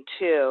going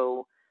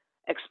to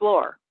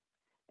explore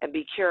and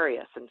be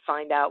curious and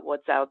find out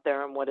what's out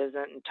there and what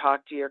isn't, and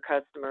talk to your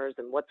customers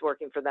and what's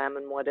working for them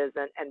and what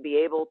isn't, and be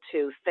able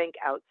to think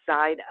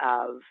outside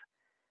of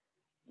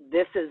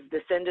this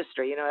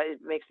industry. You know, it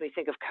makes me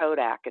think of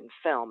Kodak and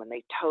film, and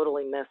they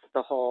totally missed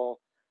the whole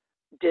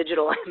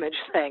digital image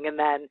thing, and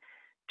then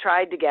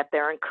tried to get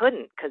there and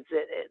couldn't because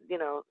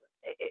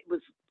it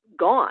was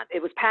gone.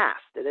 It was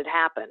past. It had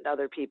happened.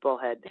 Other people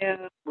had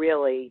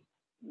really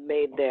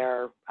made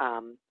their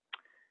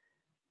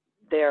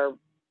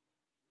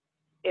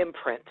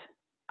imprint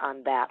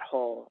on that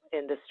whole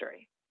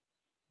industry.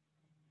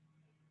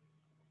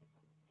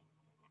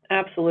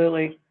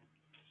 Absolutely.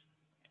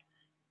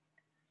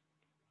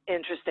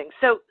 Interesting.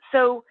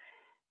 So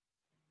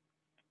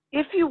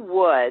if you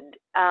would,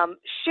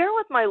 share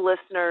with my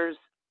listeners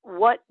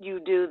what you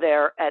do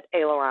there at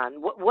Aileron.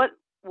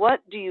 What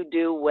do you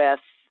do with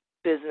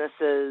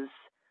businesses?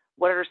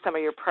 What are some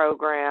of your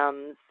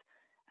programs?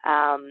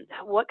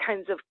 What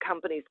kinds of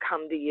companies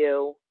come to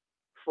you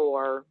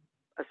for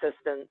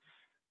assistance?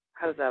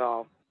 How does that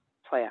all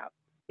play out?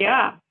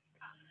 Yeah.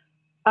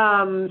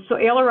 So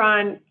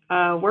Aileron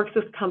works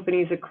with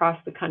companies across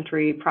the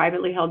country,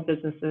 privately held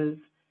businesses.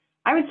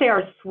 I would say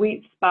our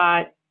sweet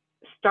spot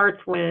starts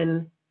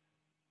when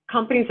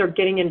companies are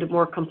getting into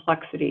more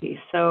complexity.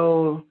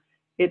 So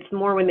it's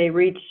more when they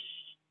reach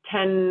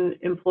 10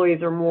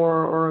 employees or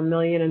more, or $1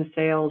 million in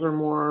sales or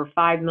more, or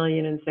 5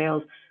 million in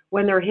sales,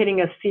 when they're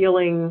hitting a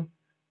ceiling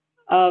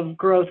of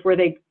growth where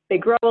they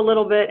grow a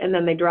little bit and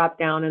then they drop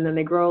down, and then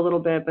they grow a little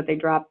bit, but they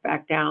drop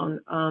back down.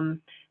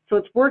 So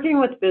it's working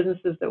with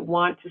businesses that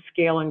want to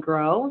scale and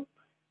grow,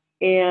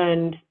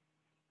 and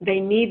they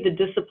need the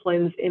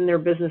disciplines in their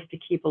business to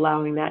keep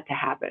allowing that to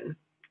happen.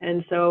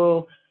 And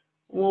so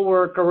we'll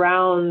work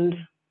around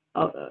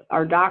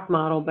our doc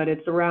model, but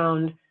it's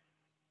around,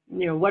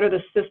 what are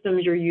the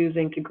systems you're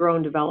using to grow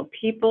and develop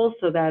people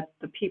so that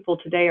the people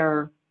today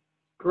are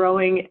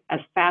growing as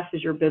fast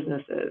as your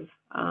business is.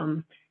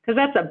 Because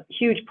that's a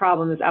huge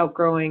problem, is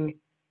outgrowing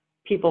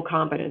people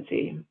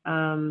competency.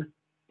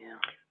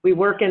 We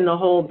work in the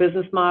whole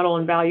business model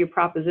and value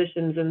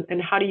propositions,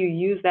 and how do you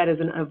use that as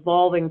an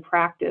evolving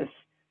practice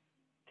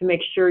to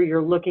make sure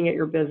you're looking at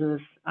your business,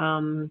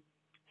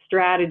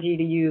 strategy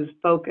to use,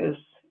 focus,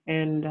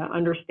 and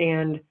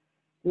understand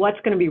what's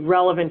going to be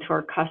relevant to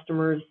our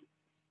customers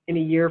in a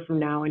year from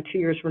now and 2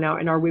 years from now,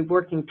 and are we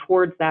working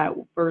towards that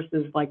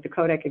versus like the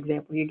Kodak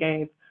example you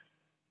gave.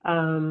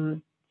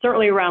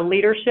 Certainly around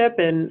leadership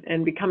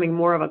and becoming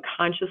more of a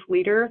conscious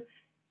leader.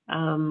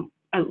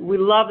 We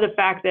love the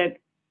fact that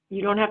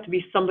you don't have to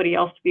be somebody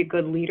else to be a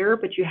good leader,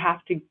 but you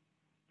have to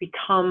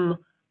become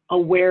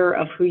aware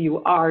of who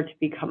you are to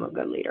become a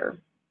good leader.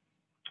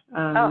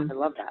 I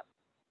love that.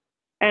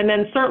 And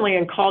then certainly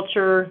in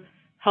culture,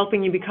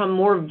 helping you become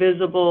more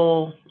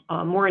visible,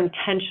 more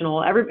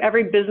intentional.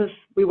 Every business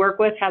we work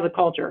with has a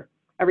culture.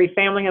 Every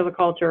family has a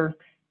culture.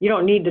 You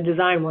don't need to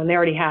design one. They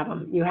already have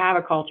them. You have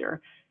a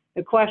culture.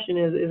 The question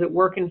is it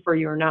working for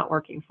you or not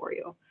working for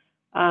you?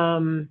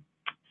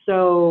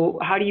 So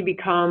how do you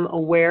become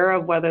aware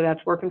of whether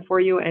that's working for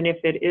you? And if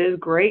it is,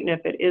 great. And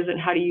if it isn't,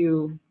 how do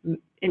you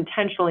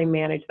intentionally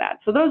manage that?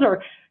 So those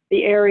are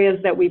the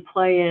areas that we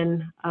play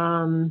in.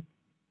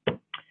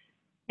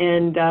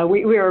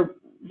 We are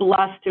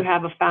blessed to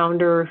have a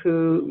founder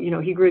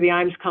who, he grew the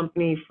IMES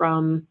company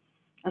from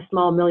a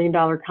small $1 million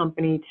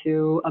company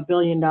to $1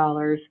 billion.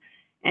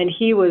 And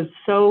he was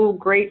so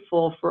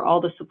grateful for all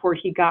the support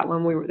he got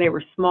when they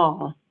were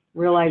small,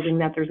 realizing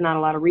that there's not a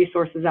lot of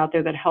resources out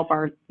there that help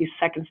these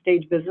second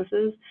stage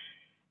businesses.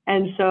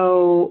 And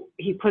so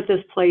he put this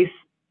place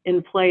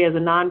in play as a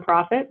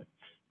nonprofit,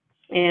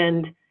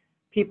 and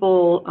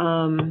people,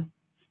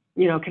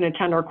 can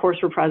attend our Course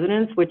for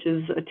Presidents, which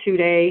is a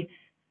 2-day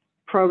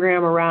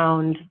program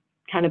around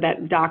kind of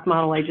that doc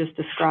model I just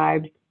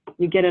described.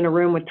 You get in a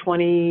room with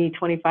 20,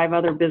 25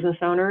 other business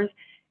owners,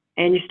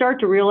 and you start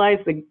to realize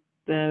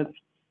the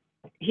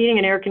heating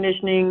and air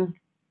conditioning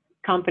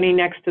company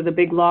next to the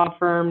big law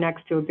firm,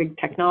 next to a big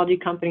technology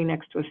company,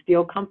 next to a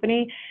steel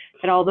company,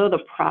 that although the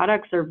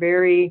products are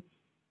very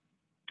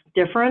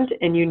different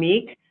and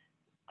unique,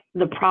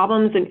 the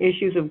problems and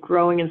issues of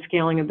growing and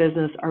scaling a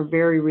business are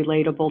very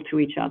relatable to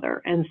each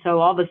other. And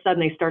so all of a sudden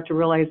they start to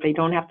realize they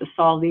don't have to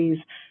solve these,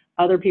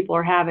 other people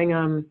are having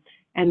them,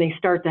 and they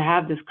start to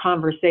have this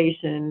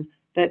conversation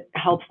that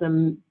helps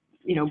them,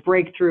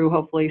 break through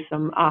hopefully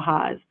some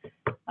ahas.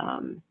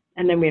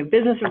 And then we have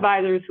business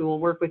advisors who will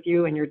work with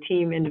you and your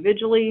team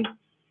individually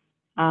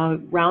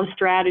around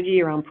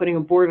strategy, around putting a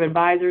board of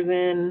advisors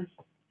in.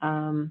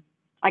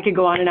 I could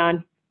go on and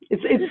on.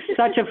 It's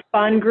such a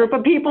fun group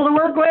of people to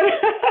work with.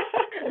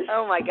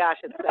 Oh my gosh,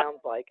 it sounds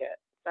like it.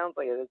 Sounds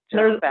like it's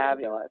just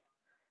fabulous.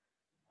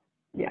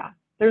 Yeah,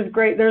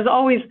 there's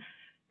always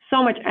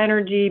so much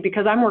energy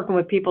because I'm working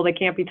with people that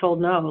can't be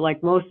told no,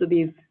 like most of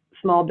these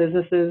small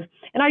businesses.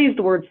 And I use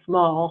the word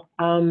small.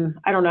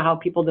 I don't know how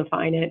people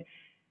define it.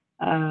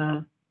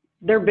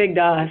 they're big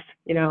to us,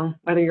 you know,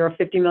 whether you're a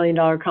 $50 million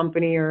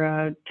company or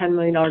a $10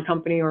 million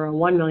company or a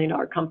 $1 million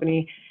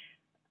company,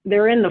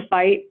 they're in the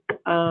fight.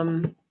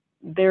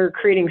 They're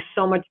creating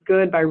so much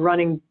good by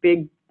running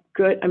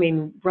good,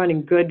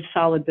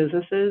 solid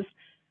businesses.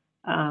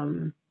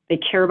 They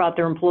care about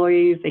their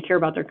employees. They care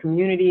about their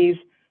communities.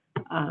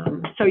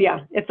 So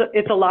yeah,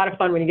 it's a lot of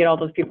fun when you get all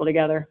those people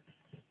together.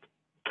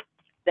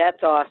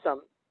 That's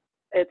awesome.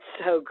 It's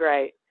so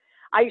great.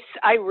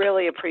 I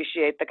really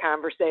appreciate the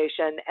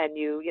conversation and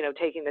you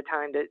taking the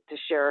time to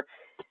share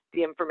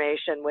the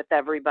information with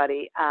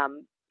everybody,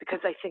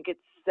 because I think it's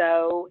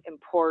so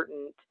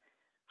important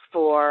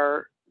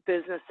for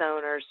business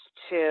owners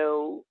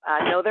to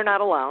know they're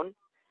not alone,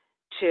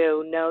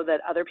 to know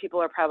that other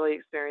people are probably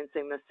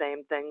experiencing the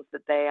same things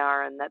that they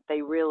are, and that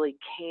they really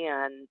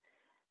can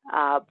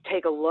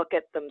take a look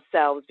at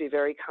themselves, be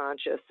very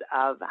conscious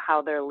of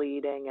how they're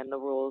leading and the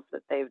rules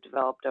that they've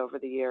developed over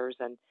the years,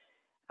 and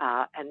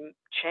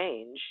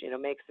change,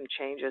 make some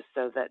changes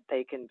so that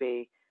they can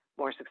be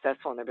more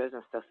successful in their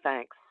business. So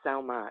thanks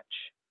so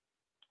much.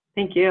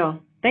 Thank you.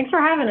 Thanks for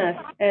having us.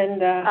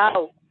 And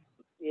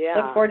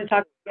look forward to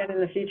talking again in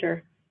the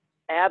future.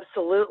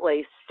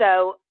 Absolutely.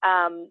 So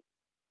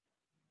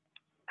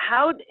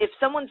if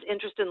someone's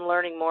interested in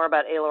learning more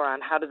about Aileron,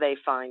 how do they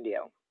find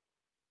you?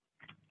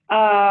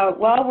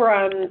 Well, we're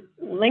on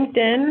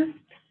LinkedIn.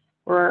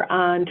 We're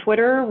on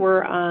Twitter.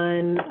 We're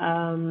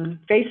on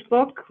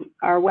Facebook.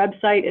 Our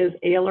website is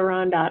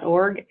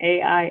aileron.org,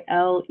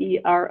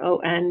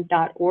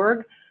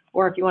 AILERON.org.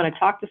 Or if you want to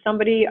talk to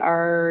somebody,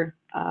 our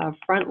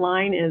front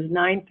line is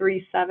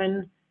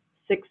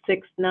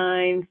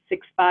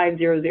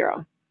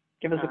 937-669-6500.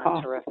 Give us a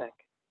call. Terrific.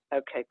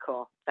 Okay,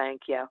 cool.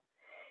 Thank you.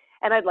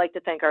 And I'd like to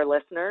thank our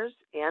listeners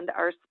and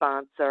our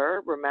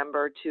sponsor.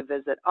 Remember to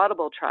visit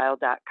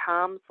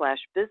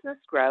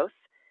audibletrial.com/businessgrowth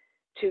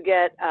to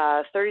get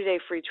a 30-day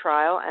free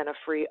trial and a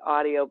free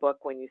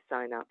audiobook when you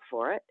sign up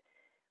for it.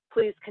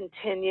 Please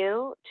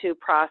continue to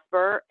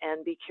prosper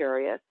and be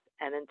curious.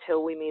 And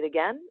until we meet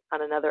again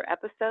on another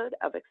episode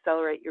of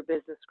Accelerate Your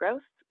Business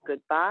Growth,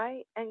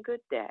 goodbye and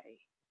good day.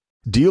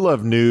 Do you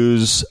love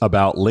news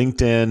about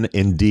LinkedIn,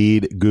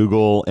 Indeed,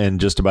 Google, and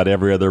just about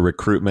every other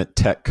recruitment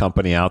tech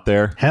company out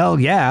there? Hell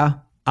yeah.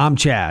 I'm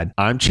Chad.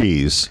 I'm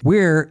Cheese.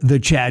 We're the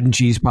Chad and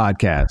Cheese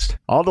Podcast.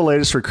 All the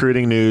latest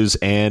recruiting news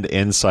and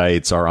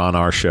insights are on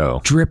our show.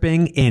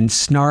 Dripping in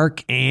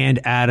snark and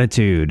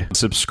attitude.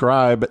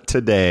 Subscribe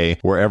today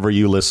wherever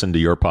you listen to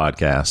your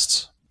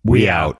podcasts. We out.